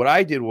 So what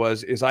I did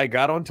is I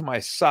got onto my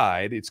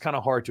side. It's kind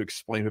of hard to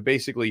explain, but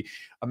basically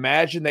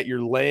imagine that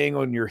you're laying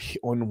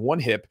on one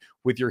hip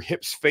with your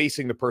hips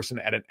facing the person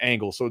at an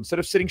angle. So instead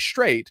of sitting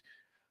straight,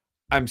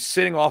 I'm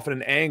sitting off at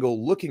an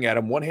angle, looking at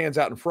him, one hand's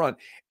out in front.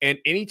 And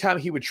anytime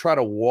he would try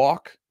to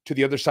walk to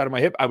the other side of my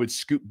hip, I would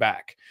scoot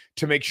back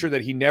to make sure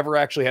that he never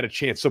actually had a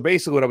chance. So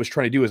basically what I was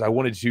trying to do is I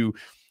wanted to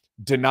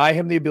deny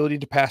him the ability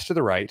to pass to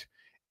the right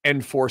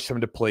and force him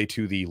to play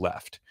to the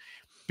left.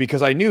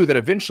 Because I knew that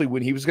eventually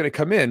when he was going to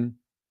come in,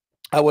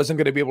 I wasn't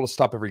going to be able to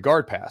stop every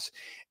guard pass.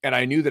 And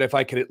I knew that if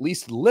I could at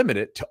least limit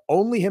it to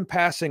only him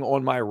passing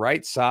on my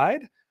right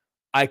side,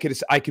 I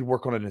could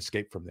work on an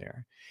escape from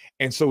there.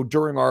 And so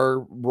during our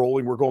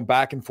rolling, we're going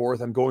back and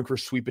forth. I'm going for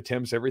sweep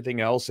attempts, everything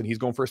else, and he's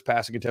going for his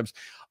passing attempts.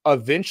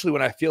 Eventually,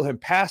 when I feel him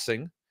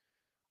passing,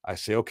 I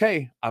say,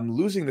 okay, I'm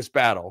losing this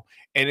battle.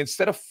 And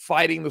instead of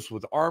fighting this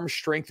with arm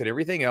strength and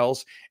everything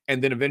else,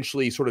 and then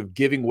eventually sort of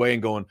giving way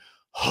and going,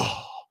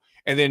 oh,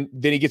 and then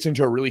he gets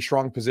into a really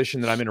strong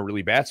position that I'm in a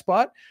really bad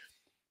spot,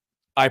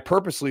 I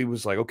purposely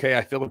was like, okay,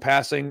 I feel him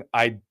passing.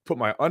 I put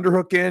my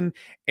underhook in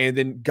and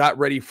then got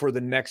ready for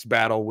the next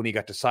battle when he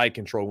got to side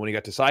control. When he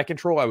got to side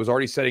control, I was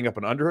already setting up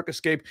an underhook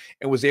escape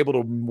and was able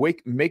to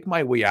make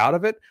my way out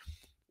of it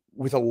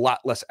with a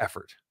lot less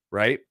effort,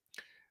 right?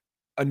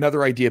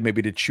 Another idea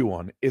maybe to chew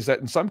on is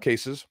that in some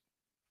cases,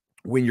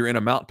 when you're in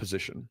a mount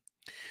position,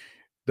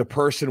 the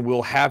person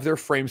will have their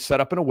frame set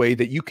up in a way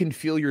that you can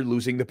feel you're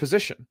losing the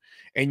position.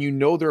 And you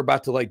know they're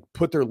about to like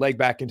put their leg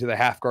back into the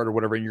half guard or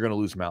whatever, and you're going to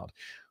lose mount.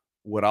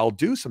 What I'll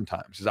do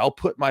sometimes is I'll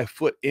put my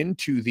foot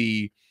into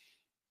the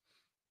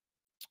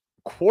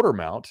quarter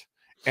mount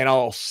and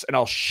I'll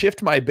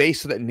shift my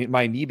base so that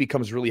my knee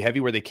becomes really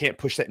heavy where they can't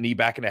push that knee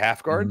back into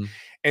half guard. Mm-hmm.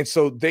 And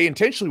so they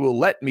intentionally will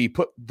let me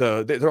put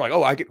they're like,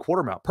 oh, I get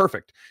quarter mount.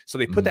 Perfect. So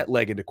they put that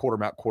leg into quarter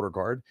mount, quarter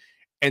guard.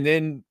 And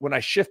then when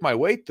I shift my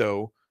weight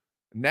though,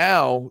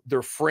 now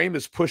their frame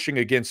is pushing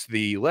against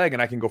the leg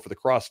and I can go for the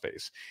cross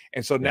face.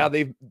 And so now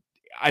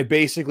I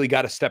basically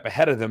got a step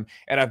ahead of them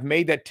and I've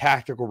made that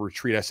tactical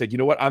retreat. I said, you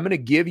know what? I'm going to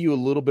give you a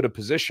little bit of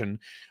position,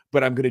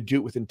 but I'm going to do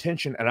it with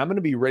intention and I'm going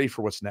to be ready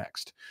for what's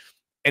next.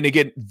 And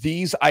again,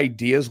 these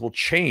ideas will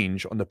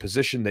change on the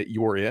position that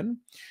you're in,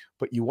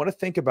 but you want to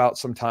think about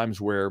sometimes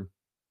where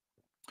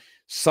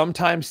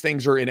sometimes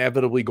things are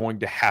inevitably going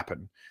to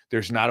happen.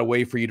 There's not a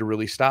way for you to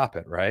really stop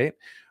it, right?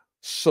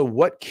 So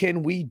what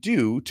can we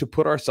do to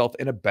put ourselves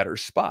in a better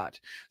spot?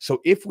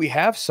 So if we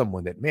have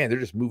someone that, man, they're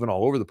just moving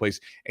all over the place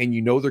and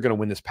you know they're going to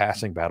win this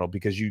passing battle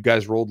because you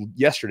guys rolled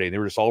yesterday and they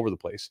were just all over the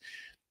place.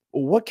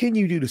 What can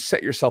you do to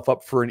set yourself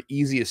up for an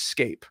easy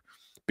escape?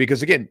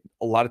 Because again,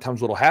 a lot of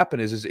times what will happen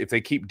is if they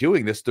keep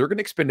doing this, they're going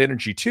to expend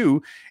energy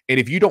too.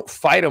 And if you don't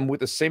fight them with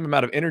the same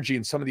amount of energy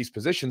in some of these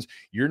positions,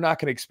 you're not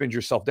going to expend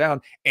yourself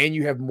down and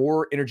you have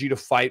more energy to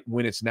fight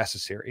when it's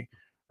necessary.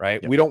 Right.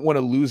 Yep. We don't want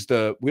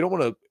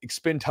to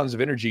expend tons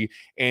of energy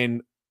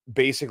and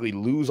basically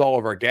lose all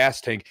of our gas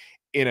tank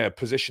in a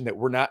position that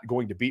we're not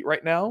going to beat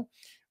right now.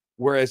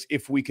 Whereas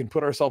if we can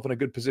put ourselves in a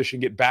good position,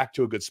 get back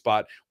to a good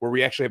spot where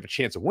we actually have a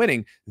chance of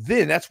winning,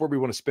 then that's where we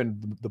want to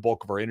spend the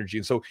bulk of our energy.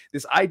 And so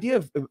this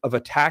idea of a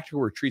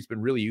tactical retreat has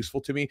been really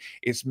useful to me.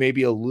 It's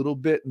maybe a little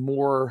bit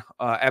more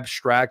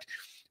abstract.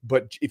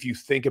 But if you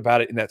think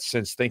about it in that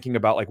sense, thinking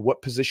about like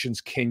what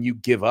positions can you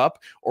give up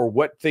or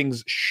what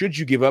things should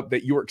you give up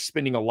that you're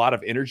expending a lot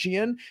of energy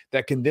in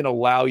that can then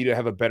allow you to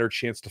have a better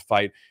chance to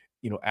fight,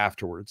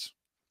 afterwards.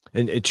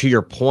 And to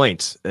your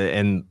point,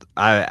 and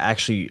I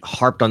actually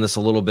harped on this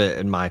a little bit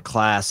in my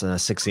class, in a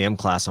 6 a.m.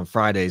 class on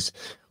Fridays,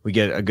 we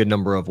get a good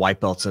number of white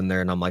belts in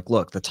there. And I'm like,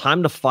 look, the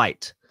time to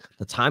fight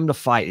the time to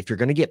fight, if you're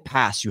going to get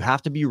past, you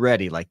have to be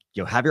ready. Like,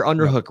 have your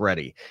underhook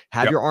ready,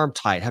 have your arm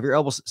tight, have your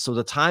elbows. So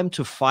the time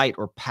to fight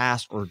or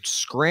pass or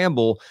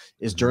scramble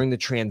is during the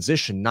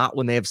transition, not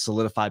when they have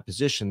solidified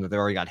position that they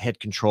already got head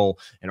control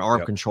and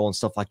arm control and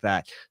stuff like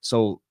that.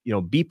 So,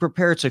 be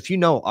prepared. So if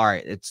all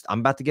right,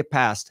 I'm about to get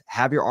past,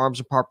 have your arms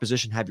in part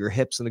position, have your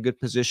hips in a good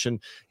position,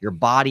 your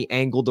body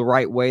angled the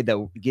right way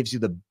that gives you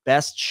the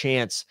best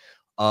chance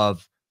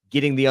of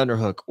getting the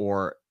underhook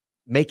or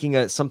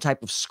making some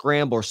type of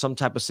scramble or some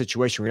type of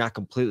situation where you're not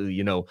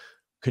completely,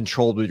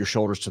 controlled with your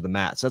shoulders to the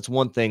mat. So that's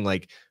one thing,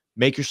 like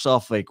make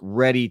yourself like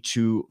ready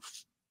to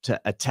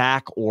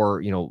attack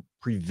or,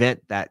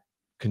 prevent that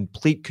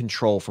complete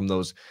control from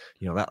those,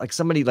 that like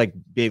somebody like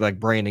big, like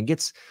Brandon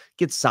gets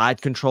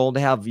side control. They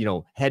have,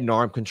 head and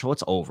arm control.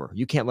 It's over.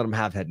 You can't let them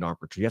have head and arm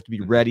control. You have to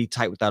be ready,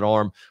 tight with that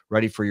arm,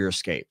 ready for your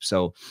escape.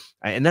 So,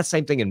 and that's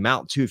same thing in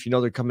mount too. If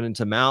they're coming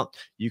into mount,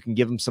 you can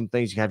give them some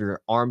things. You can have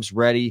your arms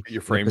ready,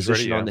 your frames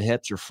position ready, on the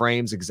hips, your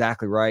frames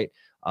exactly right.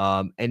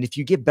 And if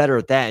you get better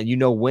at that and you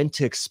know when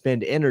to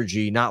expend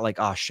energy, not like,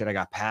 oh shit, I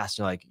got past,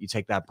 like you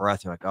take that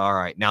breath, you're like, all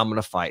right, now I'm going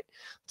to fight.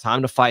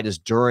 Time to fight is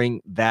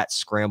during that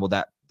scramble,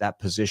 that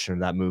position,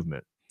 that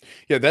movement.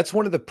 Yeah, that's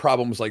one of the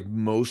problems like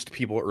most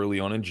people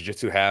early on in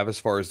jiu-jitsu have as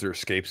far as their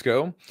escapes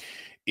go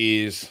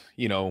is,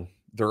 they'll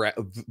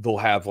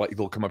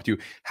come up to you.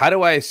 How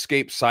do I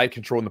escape side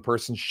control in the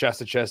person's chest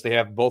to chest? They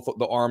have both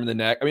the arm and the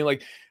neck. I mean,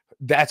 like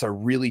that's a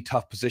really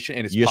tough position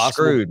and it's You're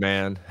possible. Screwed,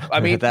 man.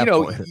 I mean,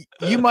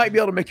 you might be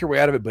able to make your way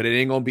out of it, but it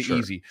ain't going to be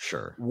easy.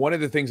 Sure. One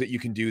of the things that you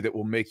can do that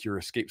will make your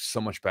escape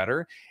so much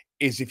better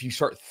is if you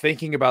start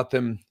thinking about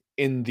them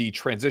in the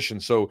transition.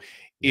 So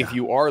if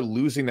you are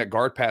losing that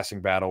guard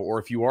passing battle, or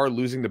if you are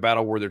losing the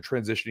battle where they're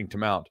transitioning to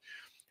mount,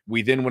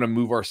 we then want to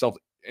move ourselves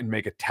and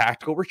make a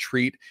tactical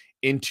retreat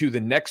into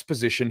the next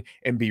position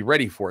and be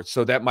ready for it.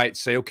 So that might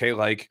say, okay,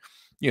 like,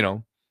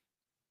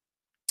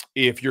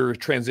 if you're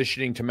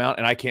transitioning to mount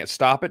and I can't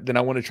stop it, then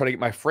I want to try to get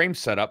my frame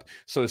set up.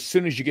 So as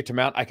soon as you get to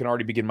mount, I can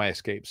already begin my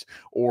escapes.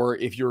 Or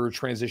if you're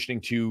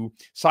transitioning to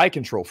side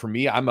control, for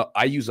me,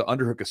 I use an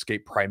underhook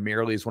escape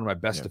primarily as one of my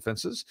best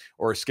defenses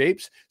or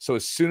escapes. So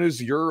as soon as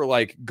you're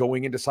like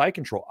going into side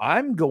control,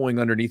 I'm going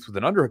underneath with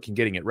an underhook and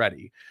getting it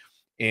ready.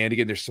 And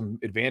again, there's some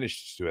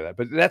advantages to that,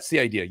 but that's the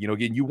idea.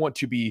 Again, you want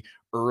to be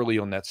early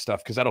on that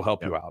stuff because that'll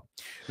help you out.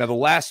 Now, the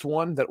last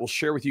one that we'll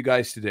share with you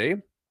guys today,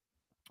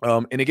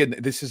 and again,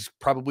 this is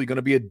probably going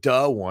to be a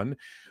duh one,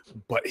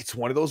 but it's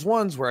one of those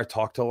ones where I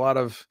talk to a lot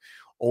of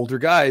older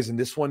guys, and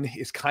this one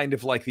is kind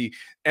of like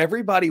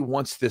everybody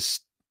wants this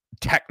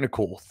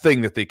technical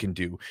thing that they can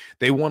do.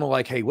 They want to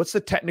like, hey, what's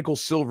the technical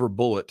silver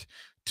bullet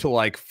to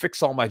like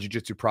fix all my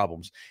jiu-jitsu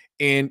problems?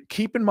 And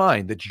keep in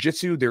mind that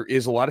jiu-jitsu, there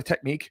is a lot of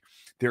technique.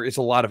 There is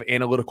a lot of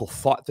analytical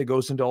thought that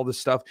goes into all this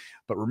stuff.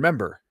 But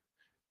remember,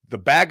 the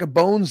bag of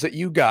bones that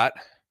you got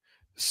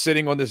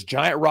sitting on this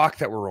giant rock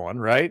that we're on,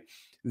 right?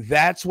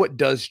 That's what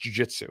does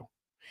jiu-jitsu.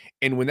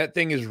 And when that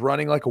thing is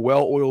running like a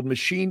well-oiled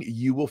machine,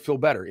 you will feel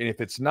better. And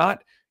if it's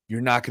not,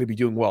 you're not going to be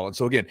doing well. And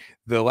so again,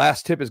 the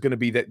last tip is going to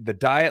be that the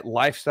diet,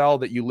 lifestyle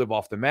that you live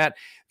off the mat,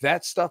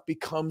 that stuff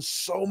becomes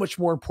so much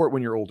more important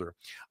when you're older.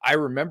 I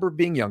remember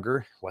being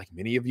younger, like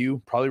many of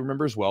you probably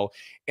remember as well.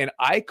 And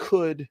I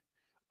could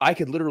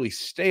literally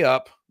stay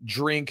up,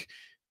 drink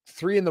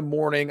 3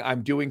 a.m.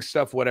 I'm doing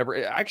stuff, whatever.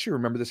 I actually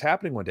remember this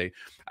happening one day.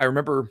 I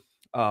remember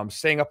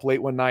staying up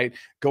late one night,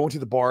 going to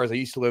the bars. I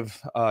used to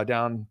live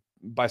down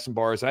by some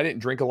bars. And I didn't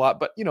drink a lot,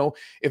 but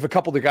if a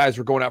couple of the guys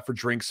were going out for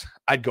drinks,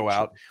 I'd go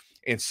out.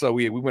 And so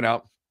we went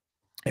out,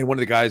 and one of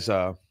the guys,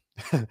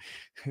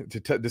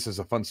 this is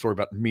a fun story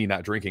about me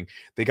not drinking.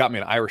 They got me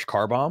an Irish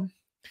car bomb.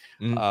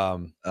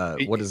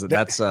 What is it?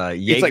 That's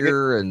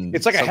Jaeger, and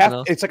it's like a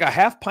half. It's like a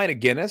half pint of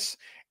Guinness,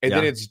 and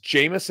then it's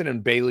Jameson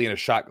and Bailey in a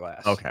shot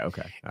glass. Okay.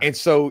 Right. And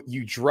so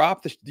you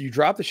drop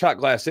the shot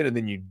glass in, and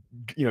then you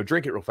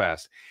drink it real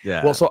fast.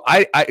 Yeah. Well, so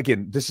I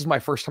again, this is my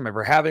first time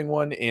ever having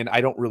one, and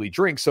I don't really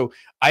drink, so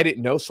I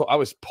didn't know. So I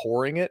was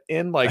pouring it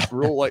in like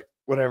real like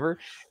whatever,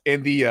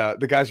 and the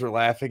guys were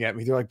laughing at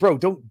me. They're like, "Bro,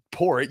 don't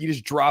pour it. You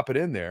just drop it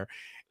in there."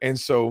 And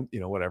so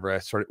whatever.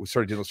 We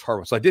started doing those car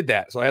bombs. So I did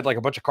that. So I had like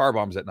a bunch of car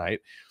bombs at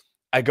night.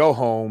 I go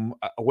home,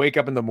 I wake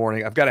up in the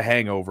morning. I've got a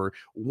hangover.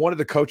 One of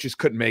the coaches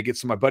couldn't make it.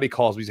 So my buddy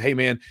calls me. He says, "Hey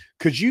man,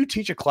 could you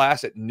teach a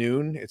class at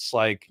noon? It's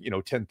like,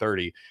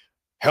 10:30.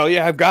 Hell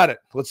yeah, I've got it.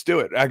 Let's do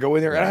it." I go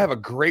in there and I have a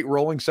great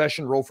rolling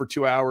session, roll for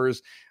 2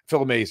 hours.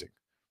 Feel amazing.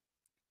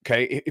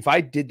 Okay. If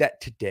I did that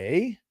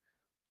today,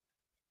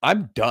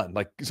 I'm done.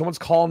 Like someone's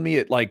calling me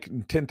at like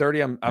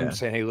 10:30. I'm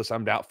saying, "Hey, listen,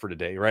 I'm out for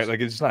today." Right. Like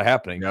it's not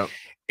happening. Yep.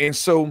 And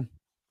so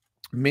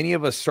many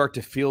of us start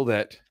to feel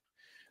that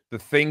the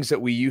things that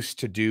we used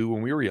to do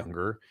when we were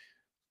younger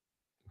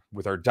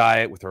with our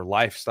diet, with our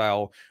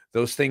lifestyle,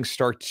 those things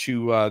start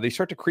to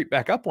creep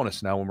back up on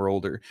us now when we're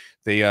older.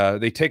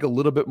 They take a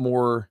little bit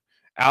more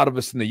out of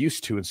us than they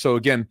used to. And so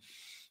again,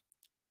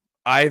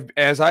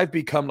 as I've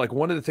become like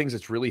one of the things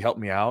that's really helped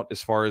me out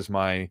as far as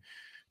my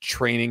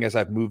training as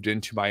I've moved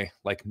into my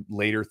like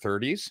later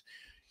 30s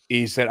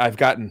is that I've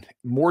gotten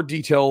more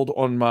detailed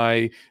on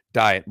my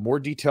diet, more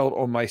detailed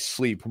on my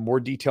sleep,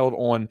 more detailed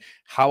on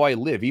how I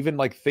live, even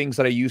like things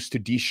that I use to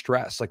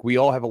de-stress. Like we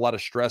all have a lot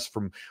of stress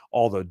from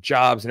all the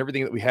jobs and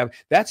everything that we have.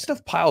 That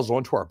stuff piles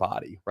onto our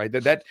body, right?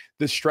 That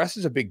the stress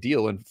is a big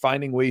deal, and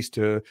finding ways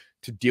to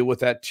deal with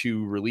that,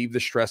 to relieve the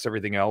stress,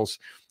 everything else.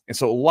 And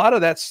so a lot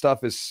of that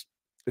stuff is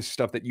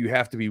stuff that you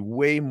have to be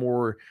way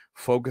more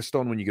focused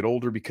on when you get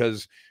older,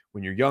 because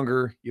when you're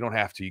younger, you don't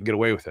have to. You can get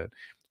away with it.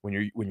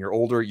 When you're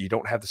older, you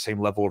don't have the same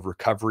level of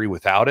recovery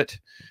without it.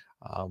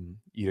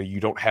 You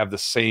don't have the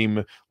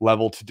same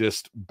level to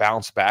just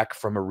bounce back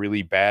from a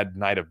really bad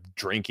night of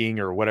drinking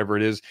or whatever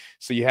it is.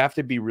 So you have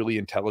to be really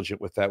intelligent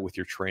with that, with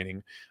your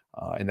training.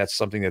 And that's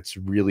something that's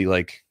really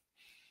like,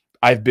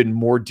 I've been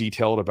more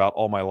detailed about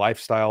all my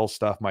lifestyle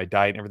stuff, my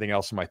diet, and everything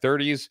else in my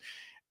 30s.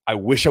 I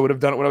wish I would have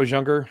done it when I was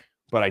younger,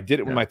 but I did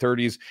it in my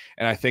 30s.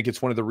 And I think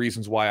it's one of the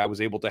reasons why I was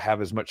able to have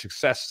as much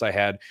success as I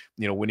had,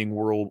 winning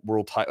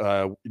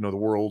the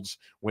worlds,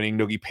 winning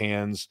Nogi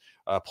Pans,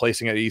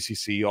 placing at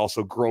ECC,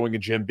 also growing a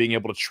gym, being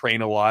able to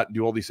train a lot, and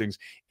do all these things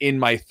in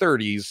my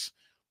 30s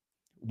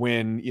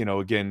when,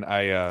 again,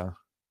 I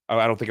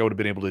don't think I would have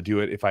been able to do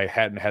it if I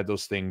hadn't had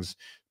those things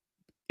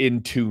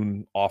in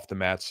tune off the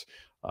mats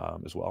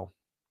as well.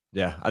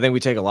 Yeah. I think we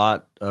take a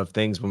lot of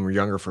things when we're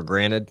younger for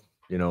granted.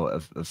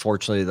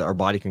 Fortunately, our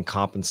body can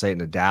compensate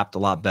and adapt a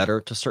lot better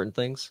to certain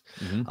things.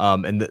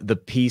 And the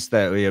piece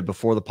that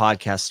before the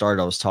podcast started,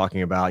 I was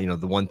talking about,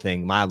 the one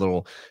thing, my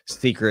little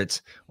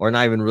secret, or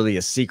not even really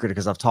a secret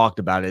because I've talked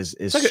about it, is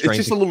it's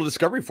just a little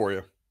discovery for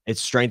you. It's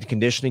strength and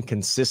conditioning,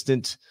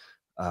 consistent,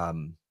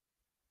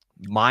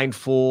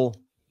 mindful,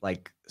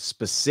 like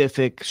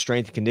specific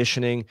strength and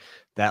conditioning.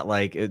 That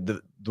like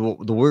the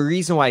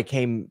reason why it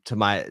came to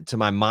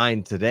my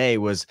mind today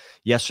was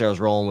yesterday I was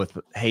rolling with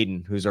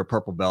Hayden, who's our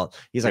purple belt.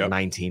 He's like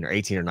 19 or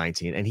 18 or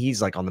 19, and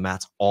he's like on the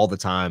mats all the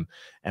time.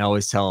 And I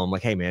always tell him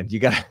like, hey man, you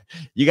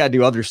gotta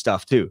do other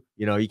stuff too.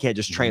 You can't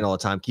just train all the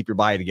time, keep your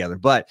body together.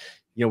 But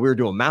we were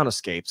doing mount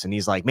escapes, and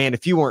he's like, man,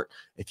 if you weren't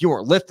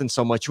lifting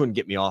so much, you wouldn't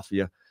get me off of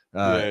you.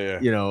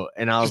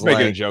 And I was just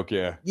making like, a joke.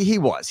 He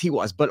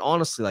was. But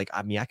honestly, like,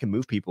 I mean, I can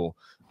move people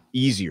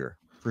easier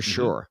for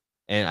sure.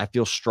 And I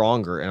feel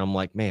stronger. And I'm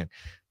like, man,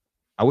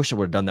 I wish I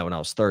would have done that when I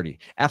was 30.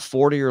 At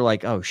 40, you're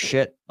like, oh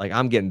shit, like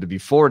I'm getting to be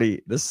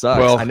 40. This sucks.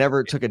 Well, I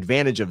never took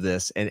advantage of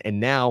this. And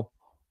now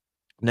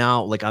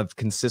like I've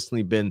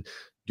consistently been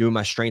doing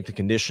my strength and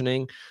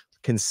conditioning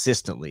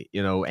consistently,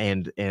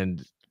 and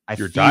I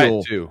your feel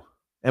diet too.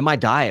 And my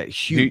diet,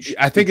 huge. Dude,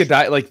 I think a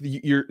diet, like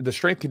the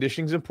strength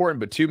conditioning is important,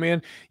 but too,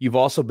 man, you've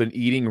also been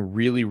eating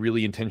really,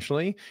 really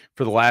intentionally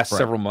for the last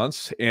several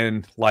months.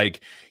 And like,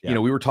 we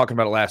were talking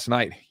about it last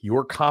night.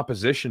 Your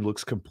composition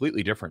looks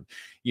completely different.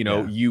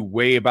 You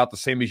weigh about the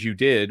same as you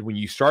did when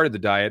you started the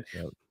diet,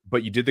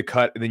 but you did the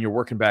cut and then you're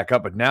working back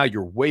up. But now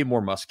you're way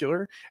more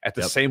muscular at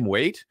the same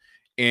weight.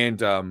 And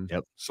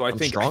so I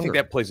think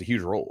that plays a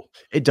huge role.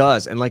 It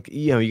does. And like,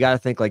 you got to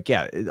think like,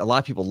 a lot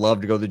of people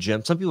love to go to the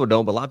gym. Some people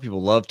don't, but a lot of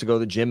people love to go to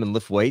the gym and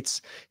lift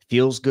weights. It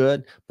feels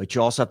good, but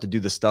you also have to do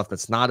the stuff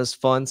that's not as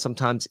fun.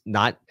 Sometimes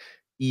not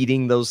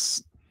eating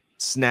those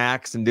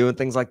snacks and doing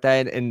things like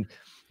that. And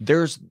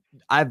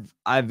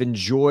I've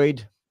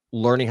enjoyed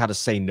learning how to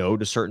say no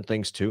to certain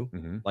things too.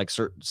 Like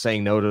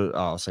saying no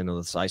to, say no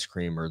to this ice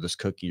cream or this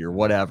cookie or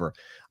whatever.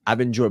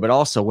 I've enjoyed, but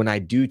also when I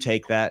do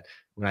take that,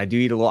 when I do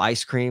eat a little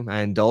ice cream,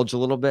 I indulge a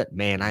little bit,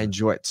 man, I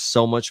enjoy it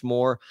so much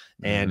more.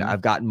 And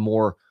I've gotten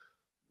more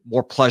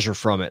pleasure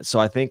from it. So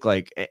I think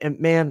like, and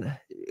man,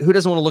 who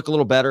doesn't want to look a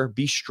little better,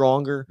 be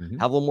stronger,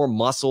 have a little more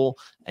muscle.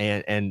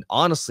 And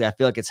honestly, I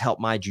feel like it's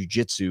helped my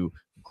jiu-jitsu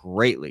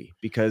greatly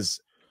because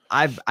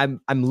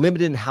I'm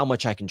limited in how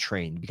much I can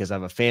train because I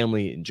have a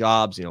family and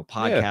jobs,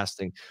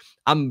 podcasting.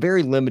 I'm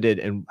very limited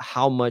in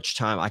how much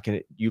time I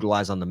can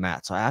utilize on the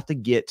mat. So I have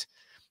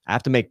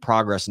to make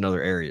progress in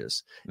other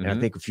areas. And I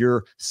think if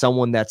you're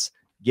someone that's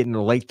getting in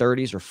the late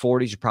 30s or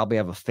 40s, you probably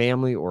have a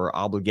family or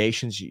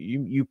obligations.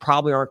 You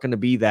probably aren't going to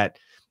be that,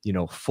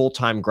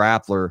 full-time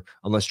grappler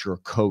unless you're a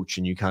coach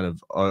and you kind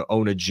of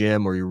own a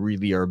gym or you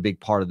really are a big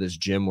part of this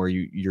gym where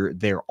you're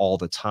there all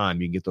the time.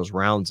 You can get those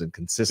rounds in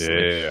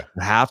consistently. You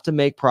have to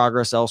make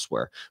progress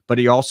elsewhere. But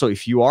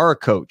if you are a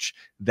coach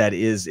that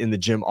is in the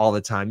gym all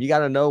the time, you got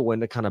to know when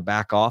to kind of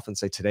back off and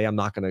say, today I'm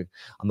not going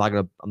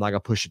to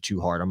push it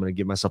too hard. I'm going to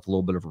give myself a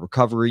little bit of a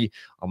recovery.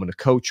 I'm going to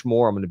coach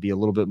more. I'm going to be a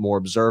little bit more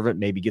observant,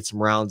 maybe get some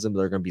rounds in, but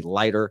they're going to be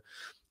lighter.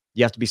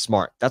 You have to be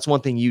smart. That's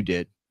one thing you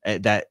did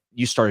that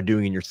you started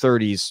doing in your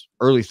 30s,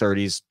 early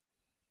 30s,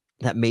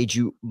 that made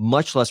you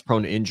much less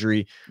prone to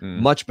injury,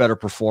 much better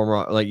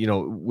performer. Like,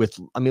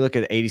 look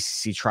at the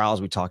ADCC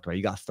trials we talked about.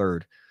 You got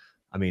third.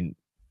 I mean,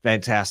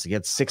 fantastic. You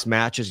had 6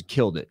 matches, you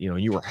killed it.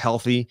 You were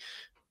healthy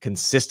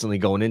consistently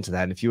going into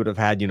that. And if you would have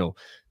had,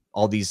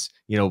 all these,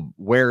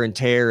 wear and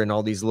tear and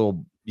all these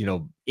little,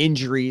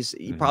 injuries,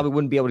 you probably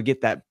wouldn't be able to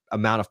get that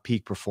amount of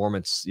peak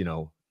performance,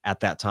 at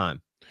that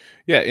time.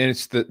 Yeah, and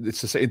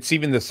it's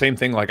even the same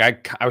thing. Like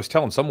I was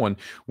telling someone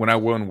when I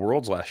won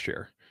Worlds last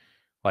year,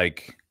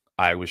 like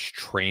I was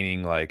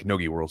training like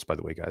Nogi Worlds, by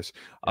the way, guys.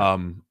 Yeah.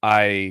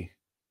 I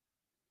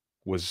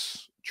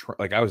was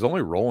like, I was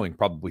only rolling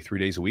probably 3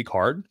 days a week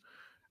hard.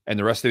 And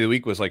the rest of the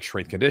week was like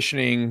strength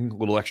conditioning, a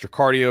little extra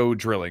cardio,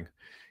 drilling,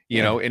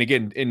 you know. Yeah. And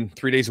again, in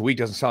 3 days a week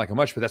doesn't sound like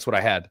much, but that's what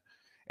I had.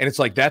 And it's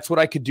like, that's what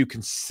I could do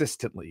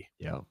consistently.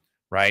 Yeah.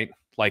 Right.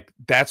 Like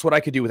that's what I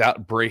could do without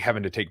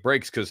having to take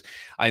breaks. Cause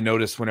I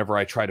noticed whenever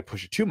I try to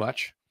push it too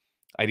much,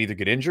 I'd either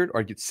get injured or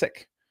I'd get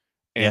sick.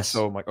 And Yes.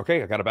 so I'm like,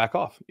 okay, I got to back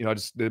off. You know,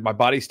 my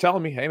body's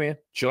telling me, hey man,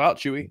 chill out,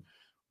 Chewy.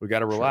 We got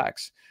to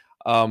relax.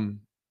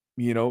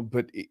 You know,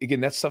 but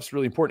again, that stuff's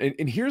really important.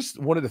 And here's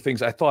one of the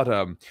things I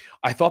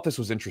thought this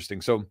was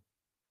interesting. So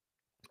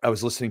I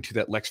was listening to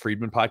that Lex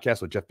Friedman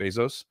podcast with Jeff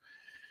Bezos.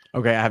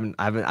 Okay,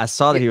 I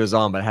saw that he was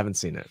on, but I haven't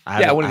seen it.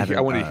 I wanted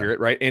to hear it.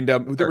 Right. And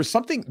there was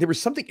something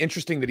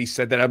interesting that he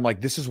said that I'm like,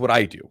 this is what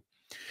I do.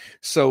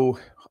 So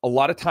a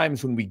lot of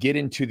times when we get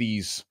into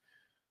these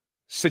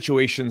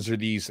situations or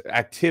these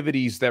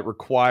activities that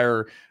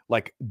require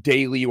like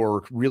daily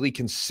or really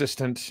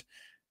consistent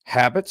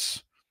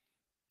habits,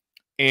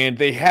 and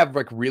they have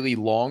like really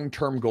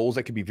long-term goals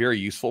that can be very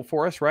useful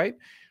for us, right?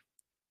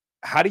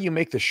 How do you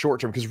make the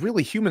short term? Because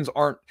really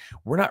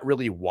we're not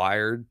really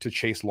wired to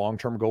chase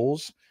long-term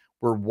goals.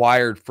 We're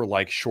wired for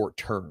like short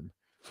term,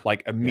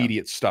 like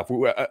immediate stuff.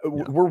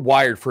 We're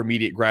wired for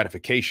immediate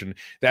gratification.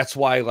 That's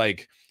why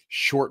like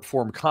short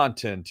form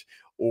content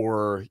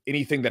or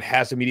anything that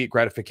has immediate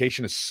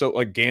gratification is so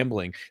like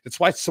gambling. That's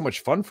why it's so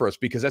much fun for us,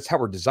 because that's how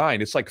we're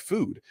designed. It's like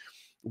food.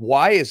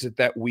 Why is it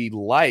that we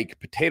like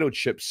potato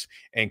chips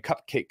and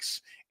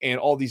cupcakes and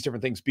all these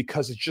different things?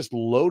 Because it's just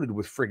loaded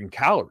with friggin'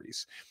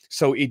 calories.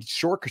 So it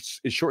short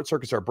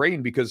circuits our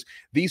brain, because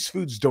these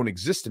foods don't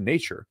exist in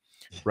nature,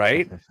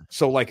 right?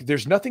 So like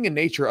there's nothing in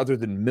nature other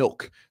than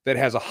milk that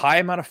has a high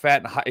amount of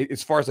fat and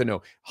as far as I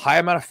know, high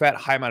amount of fat,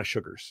 high amount of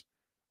sugars,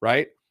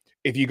 right?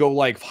 If you go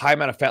like high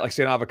amount of fat, like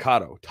say an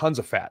avocado, tons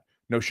of fat,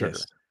 no sugar,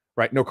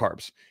 right? No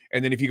carbs.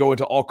 And then if you go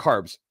into all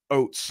carbs,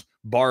 oats,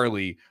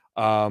 barley,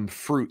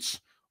 fruits,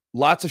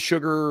 lots of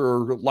sugar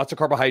or lots of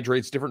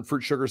carbohydrates, different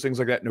fruit sugars, things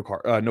like that.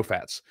 No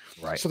fats.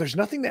 Right. So there's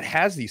nothing that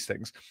has these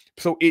things.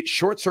 So it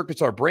short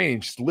circuits our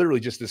brain, just literally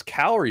just this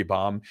calorie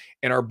bomb,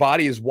 and our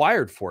body is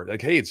wired for it.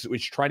 Like, hey, it's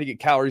trying to get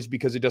calories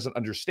because it doesn't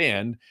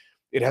understand.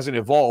 It hasn't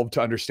evolved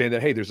to understand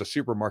that, hey, there's a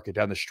supermarket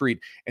down the street,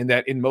 and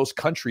that in most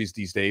countries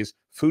these days,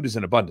 food is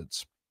in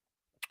abundance.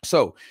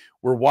 So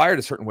we're wired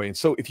a certain way. And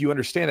so if you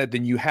understand that,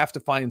 then you have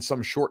to find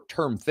some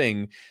short-term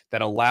thing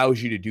that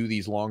allows you to do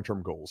these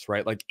long-term goals,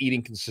 right? Like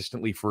eating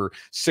consistently for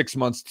 6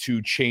 months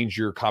to change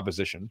your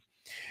composition.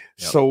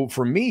 Yep. So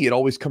for me, it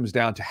always comes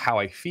down to how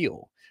I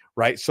feel,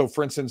 right? So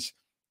for instance,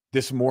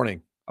 this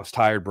morning, I was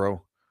tired,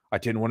 bro. I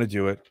didn't want to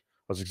do it. I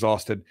was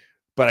exhausted,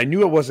 but I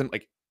knew I wasn't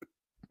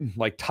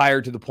like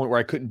tired to the point where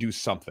I couldn't do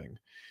something.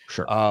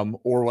 Sure.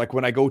 Or like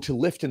when I go to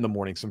lift in the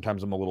morning,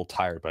 sometimes I'm a little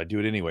tired, but I do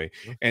it anyway.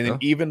 And then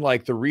even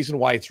like the reason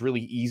why it's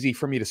really easy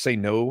for me to say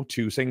no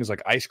to things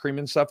like ice cream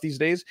and stuff these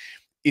days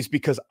is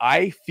because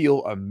I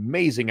feel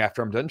amazing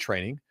after I'm done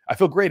training. I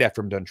feel great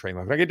after I'm done training.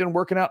 Like when I get done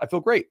working out, I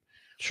feel great.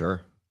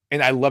 Sure.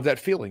 And I love that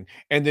feeling.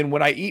 And then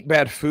when I eat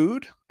bad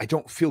food, I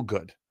don't feel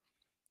good.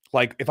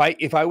 Like if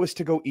I was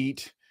to go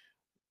eat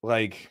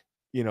like,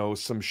 you know,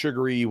 some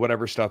sugary,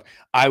 whatever stuff,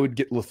 I would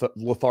get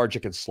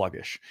lethargic and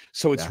sluggish.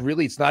 So it's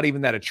it's not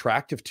even that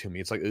attractive to me.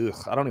 It's like, ugh,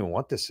 I don't even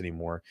want this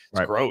anymore.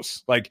 It's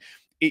gross. Like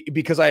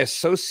because I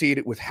associate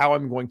it with how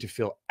I'm going to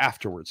feel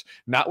afterwards,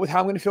 not with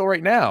how I'm going to feel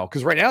right now.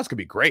 Because right now it's going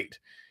to be great.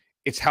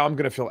 It's how I'm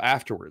going to feel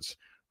afterwards.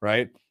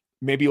 Right.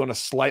 Maybe on a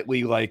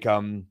slightly like,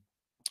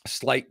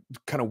 slight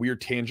kind of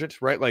weird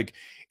tangent, right? Like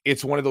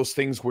it's one of those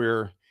things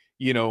where,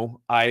 you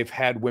know, I've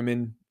had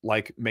women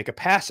like make a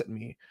pass at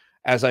me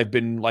as I've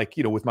been like,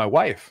 you know, with my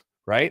wife,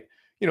 right?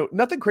 You know,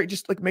 nothing great,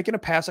 just like making a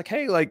pass, like,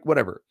 hey, like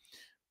whatever.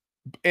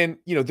 And,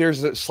 you know,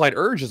 there's a slight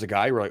urge as a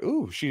guy, we're like,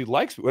 ooh, she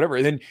likes me, whatever.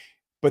 And then,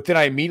 but then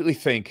I immediately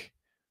think,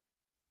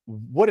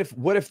 what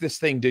if this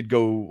thing did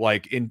go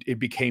like, it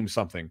became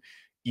something,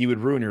 you would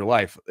ruin your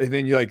life. And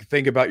then you like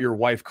think about your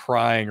wife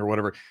crying or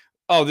whatever.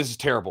 Oh, this is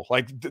terrible.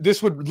 Like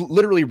this would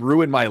literally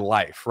ruin my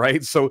life.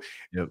 Right. So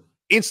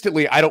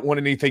instantly I don't want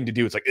anything to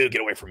do. It's like, get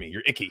away from me.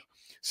 You're icky.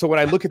 So when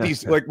I look at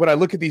these, like when I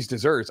look at these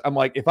desserts, I'm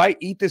like, if I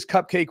eat this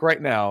cupcake right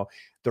now,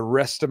 the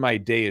rest of my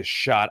day is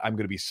shot. I'm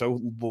going to be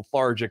so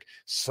lethargic,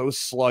 so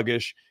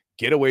sluggish.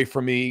 Get away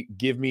from me.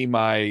 Give me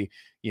my,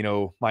 you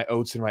know, my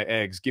oats and my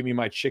eggs. Give me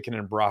my chicken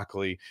and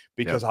broccoli,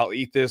 because I'll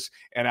eat this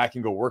and I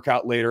can go work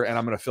out later and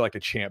I'm going to feel like a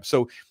champ.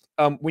 So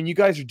when you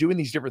guys are doing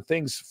these different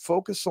things,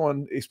 focus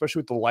on,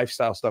 especially with the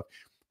lifestyle stuff,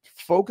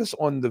 focus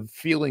on the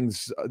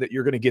feelings that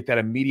you're going to get, that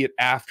immediate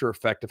after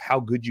effect of how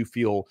good you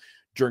feel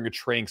during a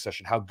training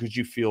session, how good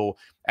you feel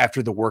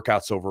after the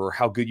workout's over, or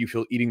how good you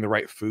feel eating the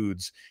right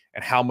foods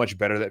and how much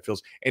better that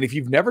feels. And if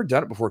you've never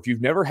done it before, if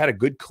you've never had a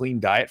good, clean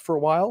diet for a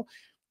while,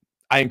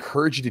 I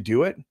encourage you to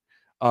do it.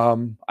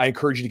 I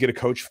encourage you to get a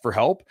coach for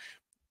help.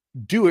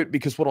 Do it,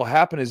 because what will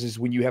happen is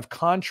when you have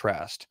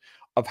contrast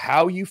of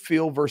how you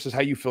feel versus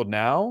how you feel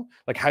now,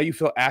 like how you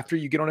feel after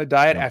you get on a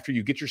diet, after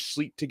you get your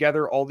sleep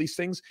together, all these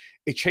things,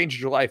 it changes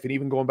your life. And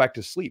even going back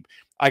to sleep,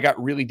 I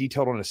got really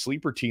detailed on a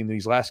sleep routine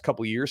these last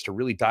couple of years to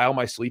really dial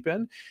my sleep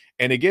in.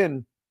 And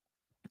again,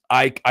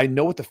 I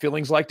know what the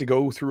feeling's like to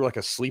go through like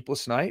a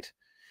sleepless night.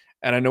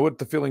 And I know what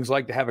the feeling's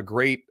like to have a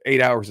great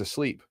 8 hours of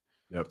sleep.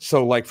 Yep.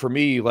 So like for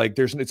me, like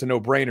it's a no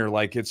brainer.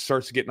 Like it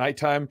starts to get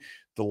nighttime.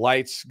 The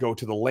lights go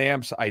to the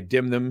lamps. I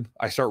dim them.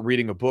 I start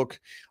reading a book.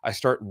 I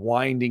start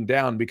winding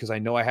down because I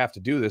know I have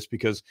to do this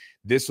because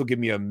this will give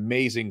me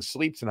amazing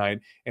sleep tonight.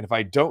 And if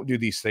I don't do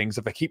these things,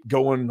 if I keep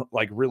going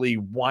like really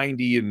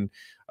windy and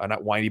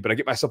not windy, but I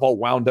get myself all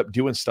wound up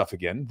doing stuff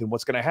again, then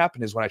what's going to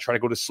happen is when I try to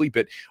go to sleep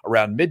at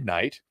around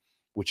midnight,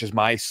 which is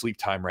my sleep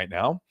time right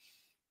now,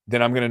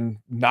 then I'm going to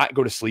not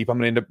go to sleep. I'm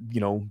going to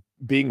end up,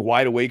 being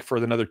wide awake for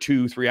another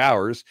 2-3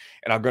 hours,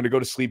 and I'm going to go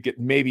to sleep, get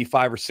maybe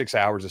 5 or 6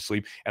 hours of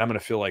sleep, and I'm going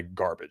to feel like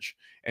garbage.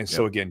 And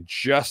so again,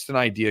 just an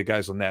idea,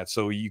 guys, on that.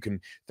 So you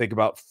can think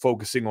about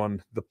focusing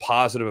on the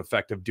positive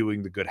effect of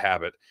doing the good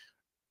habit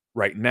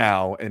right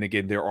now. And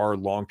again, there are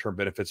long-term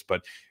benefits,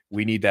 but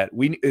we need that.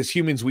 We as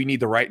humans, we need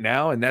the right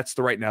now. And that's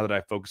the right now that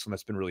I focus on.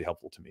 That's been really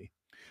helpful to me.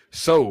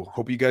 So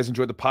hope you guys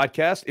enjoyed the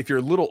podcast. If you're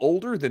a little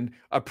older, then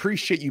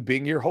appreciate you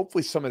being here.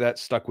 Hopefully some of that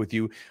stuck with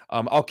you.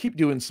 I'll keep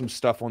doing some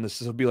stuff on this.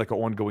 This will be like an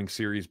ongoing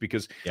series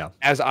because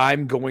as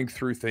I'm going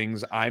through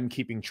things, I'm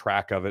keeping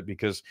track of it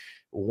because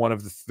one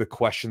of the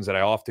questions that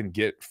I often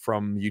get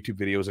from YouTube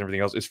videos and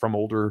everything else is from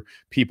older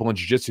people in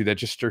jiu-jitsu that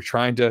just are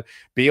trying to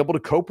be able to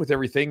cope with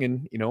everything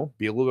and,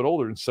 be a little bit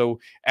older. And so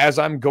as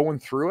I'm going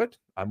through it,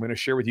 I'm going to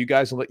share with you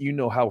guys and let you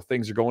know how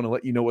things are going and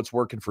let you know what's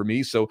working for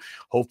me. So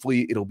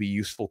hopefully it'll be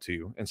useful to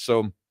you. And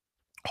so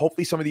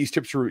hopefully some of these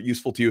tips are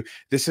useful to you.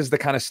 This is the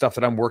kind of stuff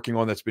that I'm working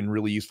on that's been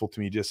really useful to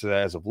me just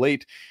as of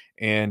late.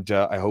 And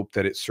I hope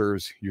that it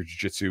serves your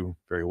jiu-jitsu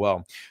very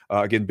well.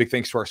 Again, big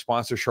thanks to our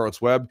sponsor,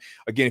 Charlotte's Web.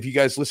 Again, if you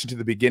guys listened to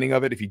the beginning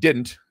of it, if you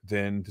didn't,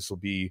 then this will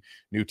be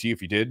new to you.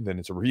 If you did, then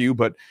it's a review.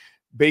 But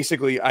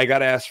basically, I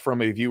got asked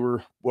from a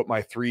viewer what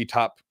my 3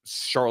 top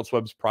Charlotte's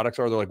Web's products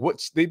are. They're like,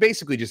 they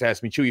basically just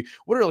asked me, Chewy,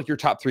 what are like your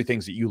top 3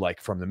 things that you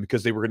like from them?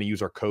 Because they were going to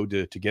use our code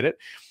to get it.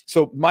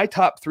 So my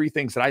top 3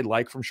 things that I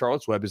like from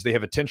Charlotte's Web is they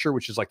have a tincture,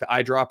 which is like the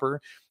eyedropper,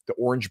 the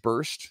orange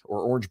burst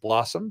or orange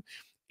blossom.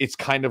 It's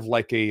kind of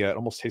like it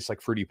almost tastes like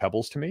Fruity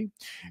Pebbles to me.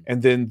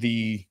 And then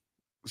the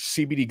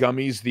CBD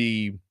gummies,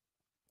 the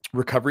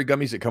recovery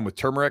gummies that come with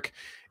turmeric,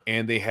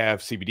 and they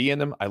have CBD in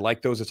them. I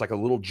like those. It's like a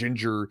little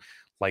ginger,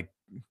 like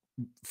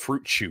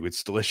fruit chew.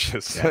 It's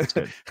delicious. Yeah, it's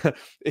good.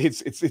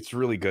 it's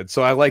really good.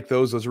 So I like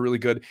those. Those are really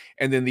good.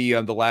 And then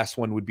the last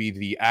one would be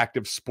the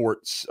active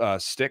sports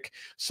stick.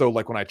 So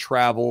like when I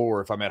travel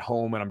or if I'm at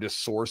home and I'm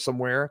just sore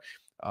somewhere,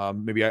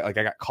 maybe I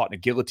got caught in a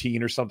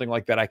guillotine or something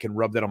like that, I can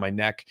rub that on my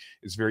neck.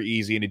 It's very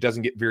easy and it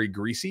doesn't get very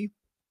greasy.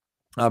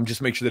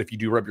 Just make sure that if you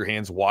do rub your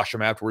hands, wash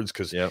them afterwards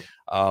because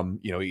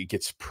it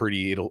gets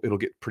pretty. It'll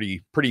get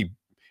pretty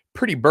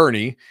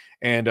burny.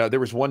 And there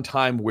was one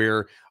time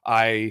where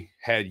I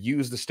had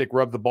used the stick,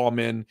 rubbed the balm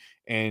in,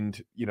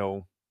 and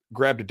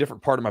grabbed a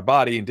different part of my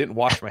body and didn't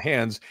wash my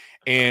hands,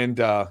 and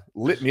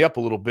lit me up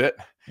a little bit.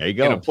 There you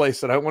go. In a place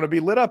that I want to be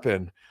lit up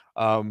in.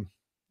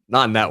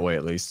 Not in that way,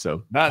 at least.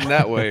 So not in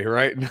that way,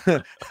 right?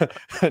 Not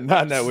in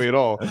that way at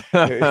all.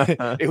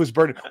 It was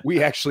burning.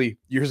 We actually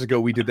years ago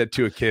we did that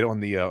to a kid on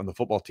the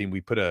football team.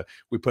 We put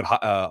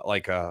hot,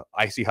 like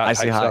icy hot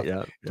stuff,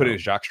 put it in a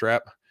jock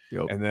strap,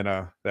 and then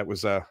that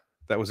was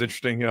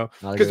interesting,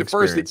 because at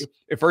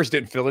first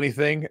didn't feel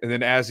anything, and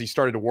then as he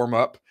started to warm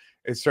up,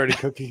 it started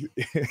cooking.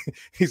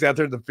 He's out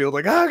there in the field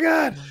like, oh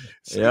god.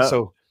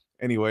 So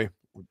anyway,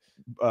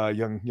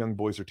 young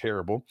boys are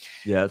terrible.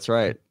 Yeah, that's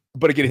right.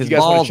 But again, if his you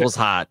guys balls was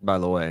hot, by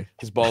the way.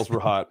 His balls were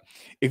hot.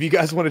 If you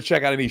guys want to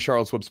check out any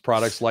Charlotte's Web's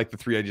products like the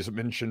 3 I just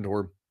mentioned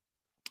or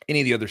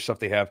any of the other stuff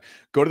they have,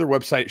 go to their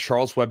website,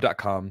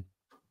 charlottesweb.com.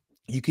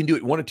 You can do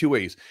it one of 2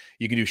 ways.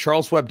 You can do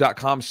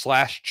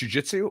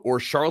charlottesweb.com/jiu-jitsu or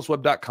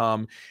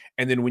charlottesweb.com.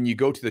 And then when you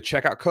go to the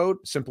checkout code,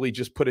 simply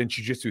just put in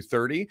Jiu-Jitsu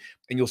 30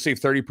 and you'll save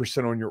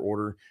 30% on your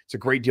order. It's a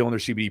great deal on their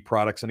CBD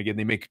products. And again,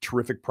 they make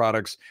terrific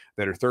products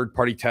that are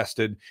third-party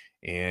tested.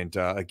 And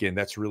again,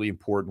 that's really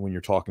important when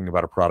you're talking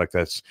about a product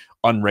that's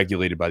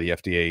unregulated by the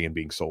FDA and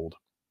being sold.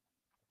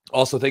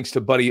 Also, thanks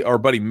to our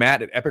buddy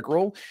Matt at Epic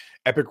Roll.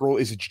 Epic Roll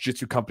is a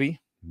jiu-jitsu company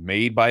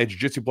made by a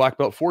jiu-jitsu black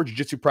belt for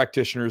jiu-jitsu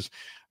practitioners,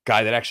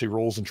 guy that actually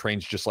rolls and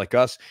trains just like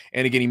us.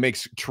 And again, he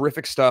makes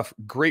terrific stuff,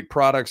 great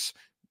products,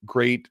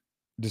 great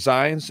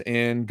designs,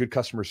 and good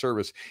customer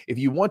service. If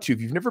you want to,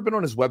 if you've never been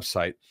on his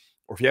website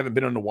or if you haven't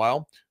been on in a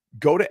while,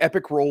 go to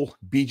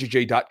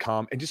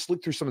epicrollbjj.com and just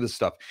look through some of this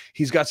stuff.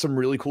 He's got some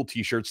really cool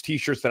t-shirts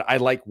that I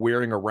like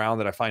wearing around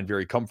that I find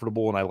very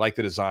comfortable, and I like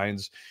the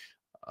designs.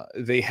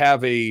 They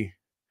have a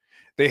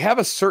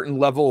certain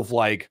level of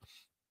like,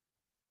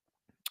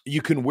 you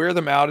can wear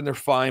them out and they're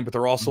fine, but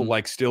they're also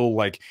like still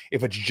like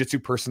if a jiu-jitsu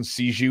person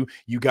sees you,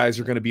 you guys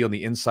are going to be on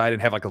the inside and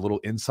have like a little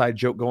inside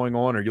joke going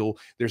on, or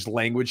there's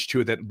language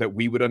to it that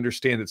we would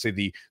understand that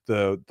say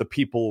the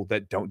people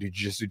that don't do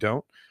jiu-jitsu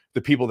don't.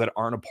 the people that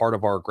aren't a part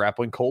of our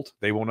grappling cult,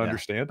 they won't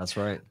understand. That's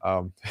right.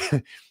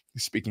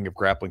 Speaking of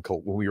grappling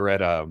cult, when we were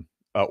at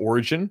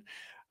Origin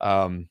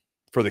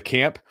for the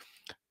camp,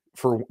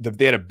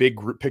 they had a big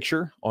group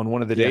picture on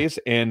one of the days,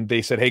 and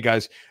they said, hey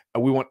guys,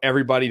 we want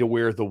everybody to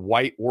wear the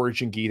white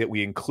Origin gi that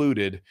we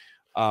included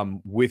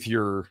with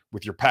your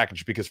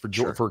package, because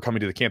for coming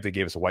to the camp, they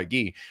gave us a white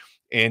gi.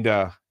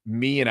 And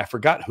me and I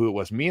forgot who it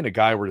was, me and a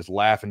guy were just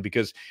laughing,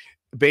 because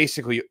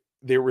basically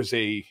there was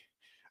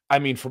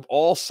from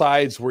all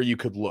sides where you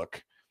could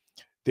look,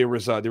 there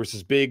was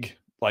this big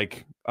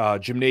like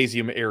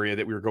gymnasium area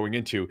that we were going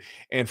into,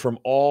 and from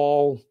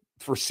all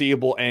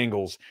foreseeable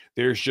angles,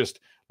 there's just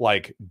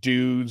like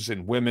dudes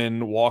and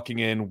women walking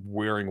in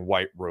wearing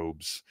white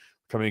robes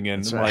coming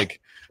in. That's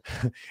like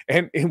right.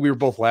 and we were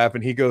both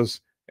laughing. He goes,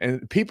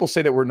 and people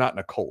say that we're not in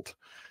a cult.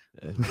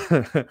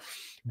 But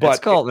it's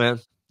cult, man.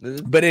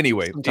 But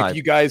anyway, if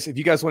you guys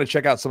want to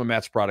check out some of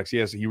Matt's products,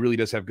 yes, he really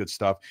does have good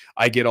stuff.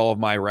 I get all of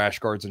my rash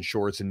guards and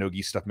shorts and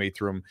no-gi stuff made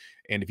through him.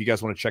 And if you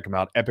guys want to check them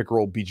out,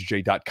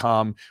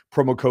 epicrollbjj.com.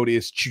 Promo code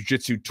is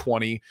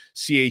Chewjitsu20,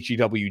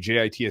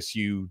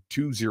 CHEWJITSU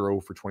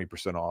 20 for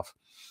 20% off.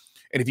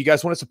 And if you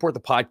guys want to support the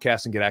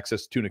podcast and get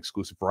access to an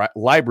exclusive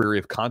library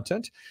of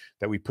content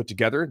that we put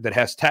together that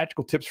has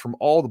tactical tips from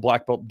all the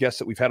black belt guests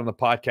that we've had on the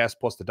podcast,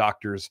 plus the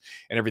doctors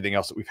and everything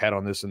else that we've had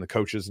on this, and the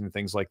coaches and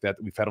things like that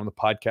we've had on the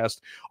podcast,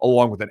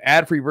 along with an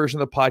ad-free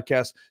version of the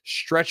podcast,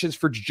 stretches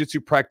for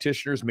jiu-jitsu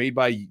practitioners made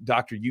by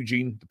Dr.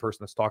 Eugene, the person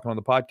that's talking on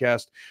the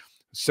podcast,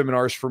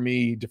 seminars for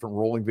me, different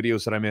rolling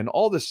videos that I'm in,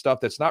 all this stuff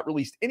that's not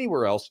released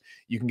anywhere else.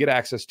 You can get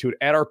access to it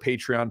at our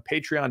Patreon,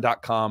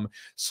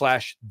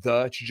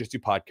 patreon.com/the Jiu-Jitsu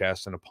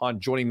podcast. And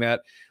upon joining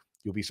that,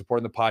 you'll be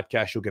supporting the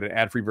podcast. You'll get an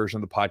ad-free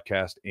version of the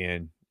podcast,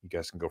 and you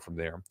guys can go from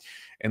there.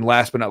 And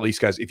last but not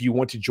least, guys, if you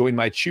want to join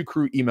my Chew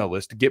Crew email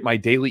list to get my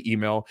daily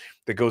email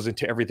that goes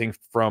into everything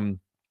from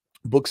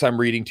books I'm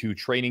reading to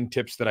training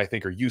tips that I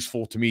think are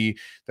useful to me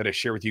that I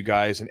share with you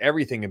guys, and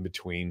everything in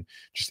between,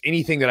 just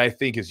anything that I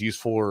think is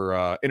useful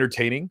or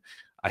entertaining,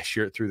 I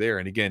share it through there.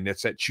 And again,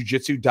 that's at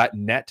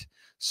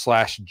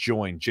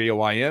chewjitsu.net/join,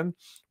 JOIN.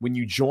 When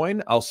you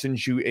join, I'll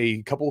send you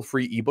a couple of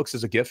free ebooks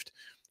as a gift.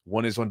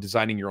 One is on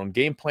designing your own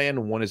game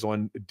plan. One is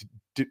on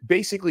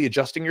basically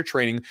adjusting your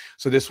training,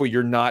 so this way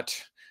you're not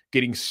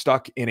getting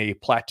stuck in a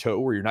plateau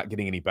where you're not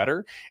getting any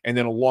better. And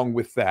then along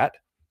with that,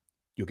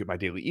 you'll get my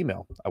daily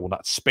email. I will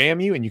not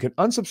spam you, and you can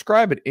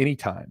unsubscribe at any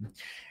time.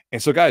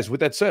 And so, guys, with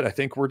that said, I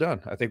think we're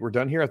done. I think we're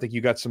done here. I think you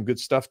got some good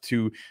stuff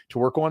to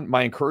work on.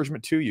 My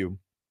encouragement to you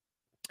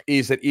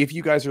is that if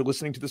you guys are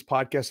listening to this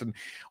podcast and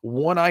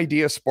one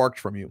idea sparked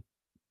from you,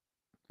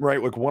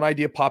 right? Like one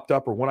idea popped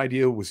up, or one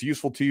idea was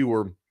useful to you,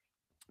 or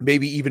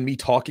maybe even me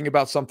talking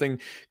about something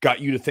got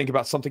you to think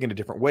about something in a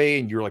different way,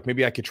 and you're like,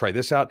 maybe I could try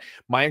this out.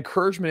 My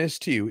encouragement is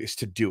to you is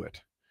to do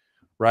it,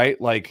 right?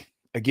 Like,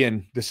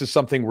 again, this is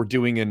something we're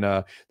doing in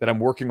that I'm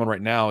working on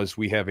right now. Is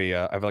we have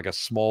I have like a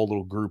small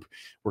little group.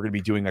 We're going to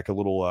be doing like a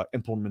little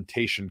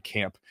implementation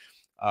camp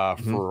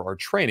for our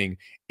training.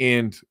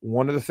 And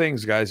one of the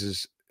things, guys,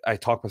 is I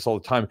talk about this all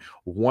the time.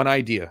 One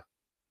idea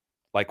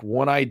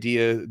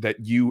that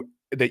you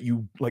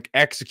like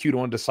execute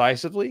on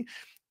decisively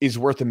is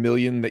worth $1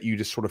 million that you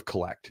just sort of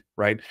collect,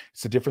 right?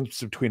 It's the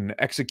difference between an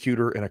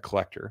executor and a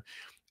collector.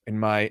 And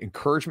my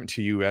encouragement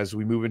to you as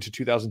we move into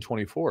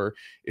 2024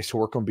 is to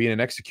work on being an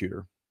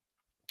executor.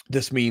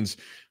 This means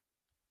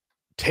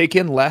take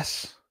in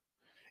less,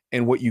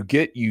 and what you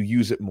get, you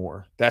use it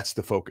more. That's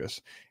the focus.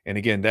 And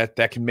again,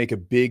 that can make a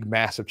big,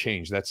 massive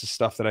change. That's the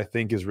stuff that I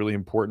think is really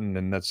important.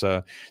 And that's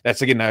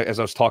again, as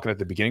I was talking at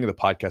the beginning of the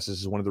podcast, this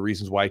is one of the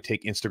reasons why I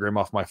take Instagram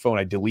off my phone.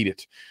 I delete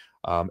it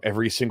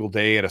every single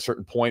day at a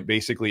certain point,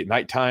 basically at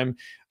nighttime.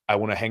 I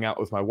want to hang out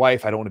with my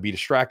wife. I don't want to be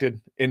distracted.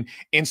 And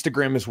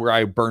Instagram is where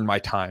I burn my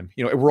time.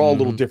 You know, we're all a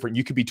little different.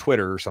 You could be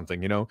Twitter or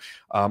something, you know,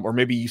 or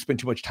maybe you spend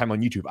too much time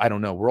on YouTube. I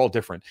don't know. We're all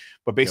different.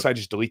 But basically, I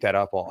just delete that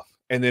app off.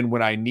 And then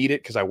when I need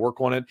it, because I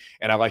work on it,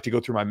 and I like to go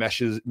through my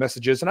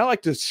messages, and I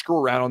like to screw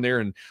around on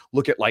there and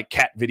look at like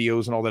cat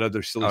videos and all that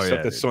other silly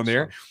stuff that's on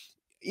there.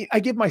 I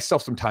give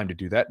myself some time to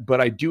do that, but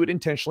I do it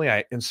intentionally.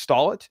 I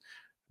install it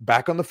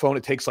back on the phone.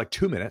 It takes like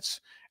 2 minutes.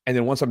 And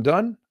then once I'm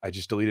done, I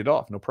just delete it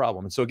off, no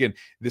problem. And so again,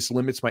 this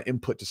limits my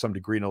input to some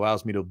degree and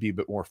allows me to be a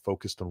bit more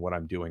focused on what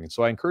I'm doing. And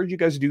so I encourage you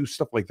guys to do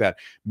stuff like that.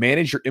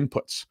 Manage your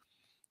inputs.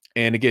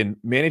 And again,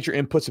 manage your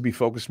inputs and be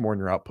focused more on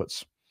your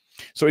outputs.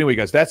 So anyway,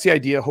 guys, that's the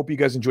idea. Hope you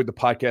guys enjoyed the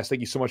podcast. Thank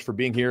you so much for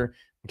being here.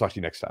 We'll talk to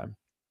you next time.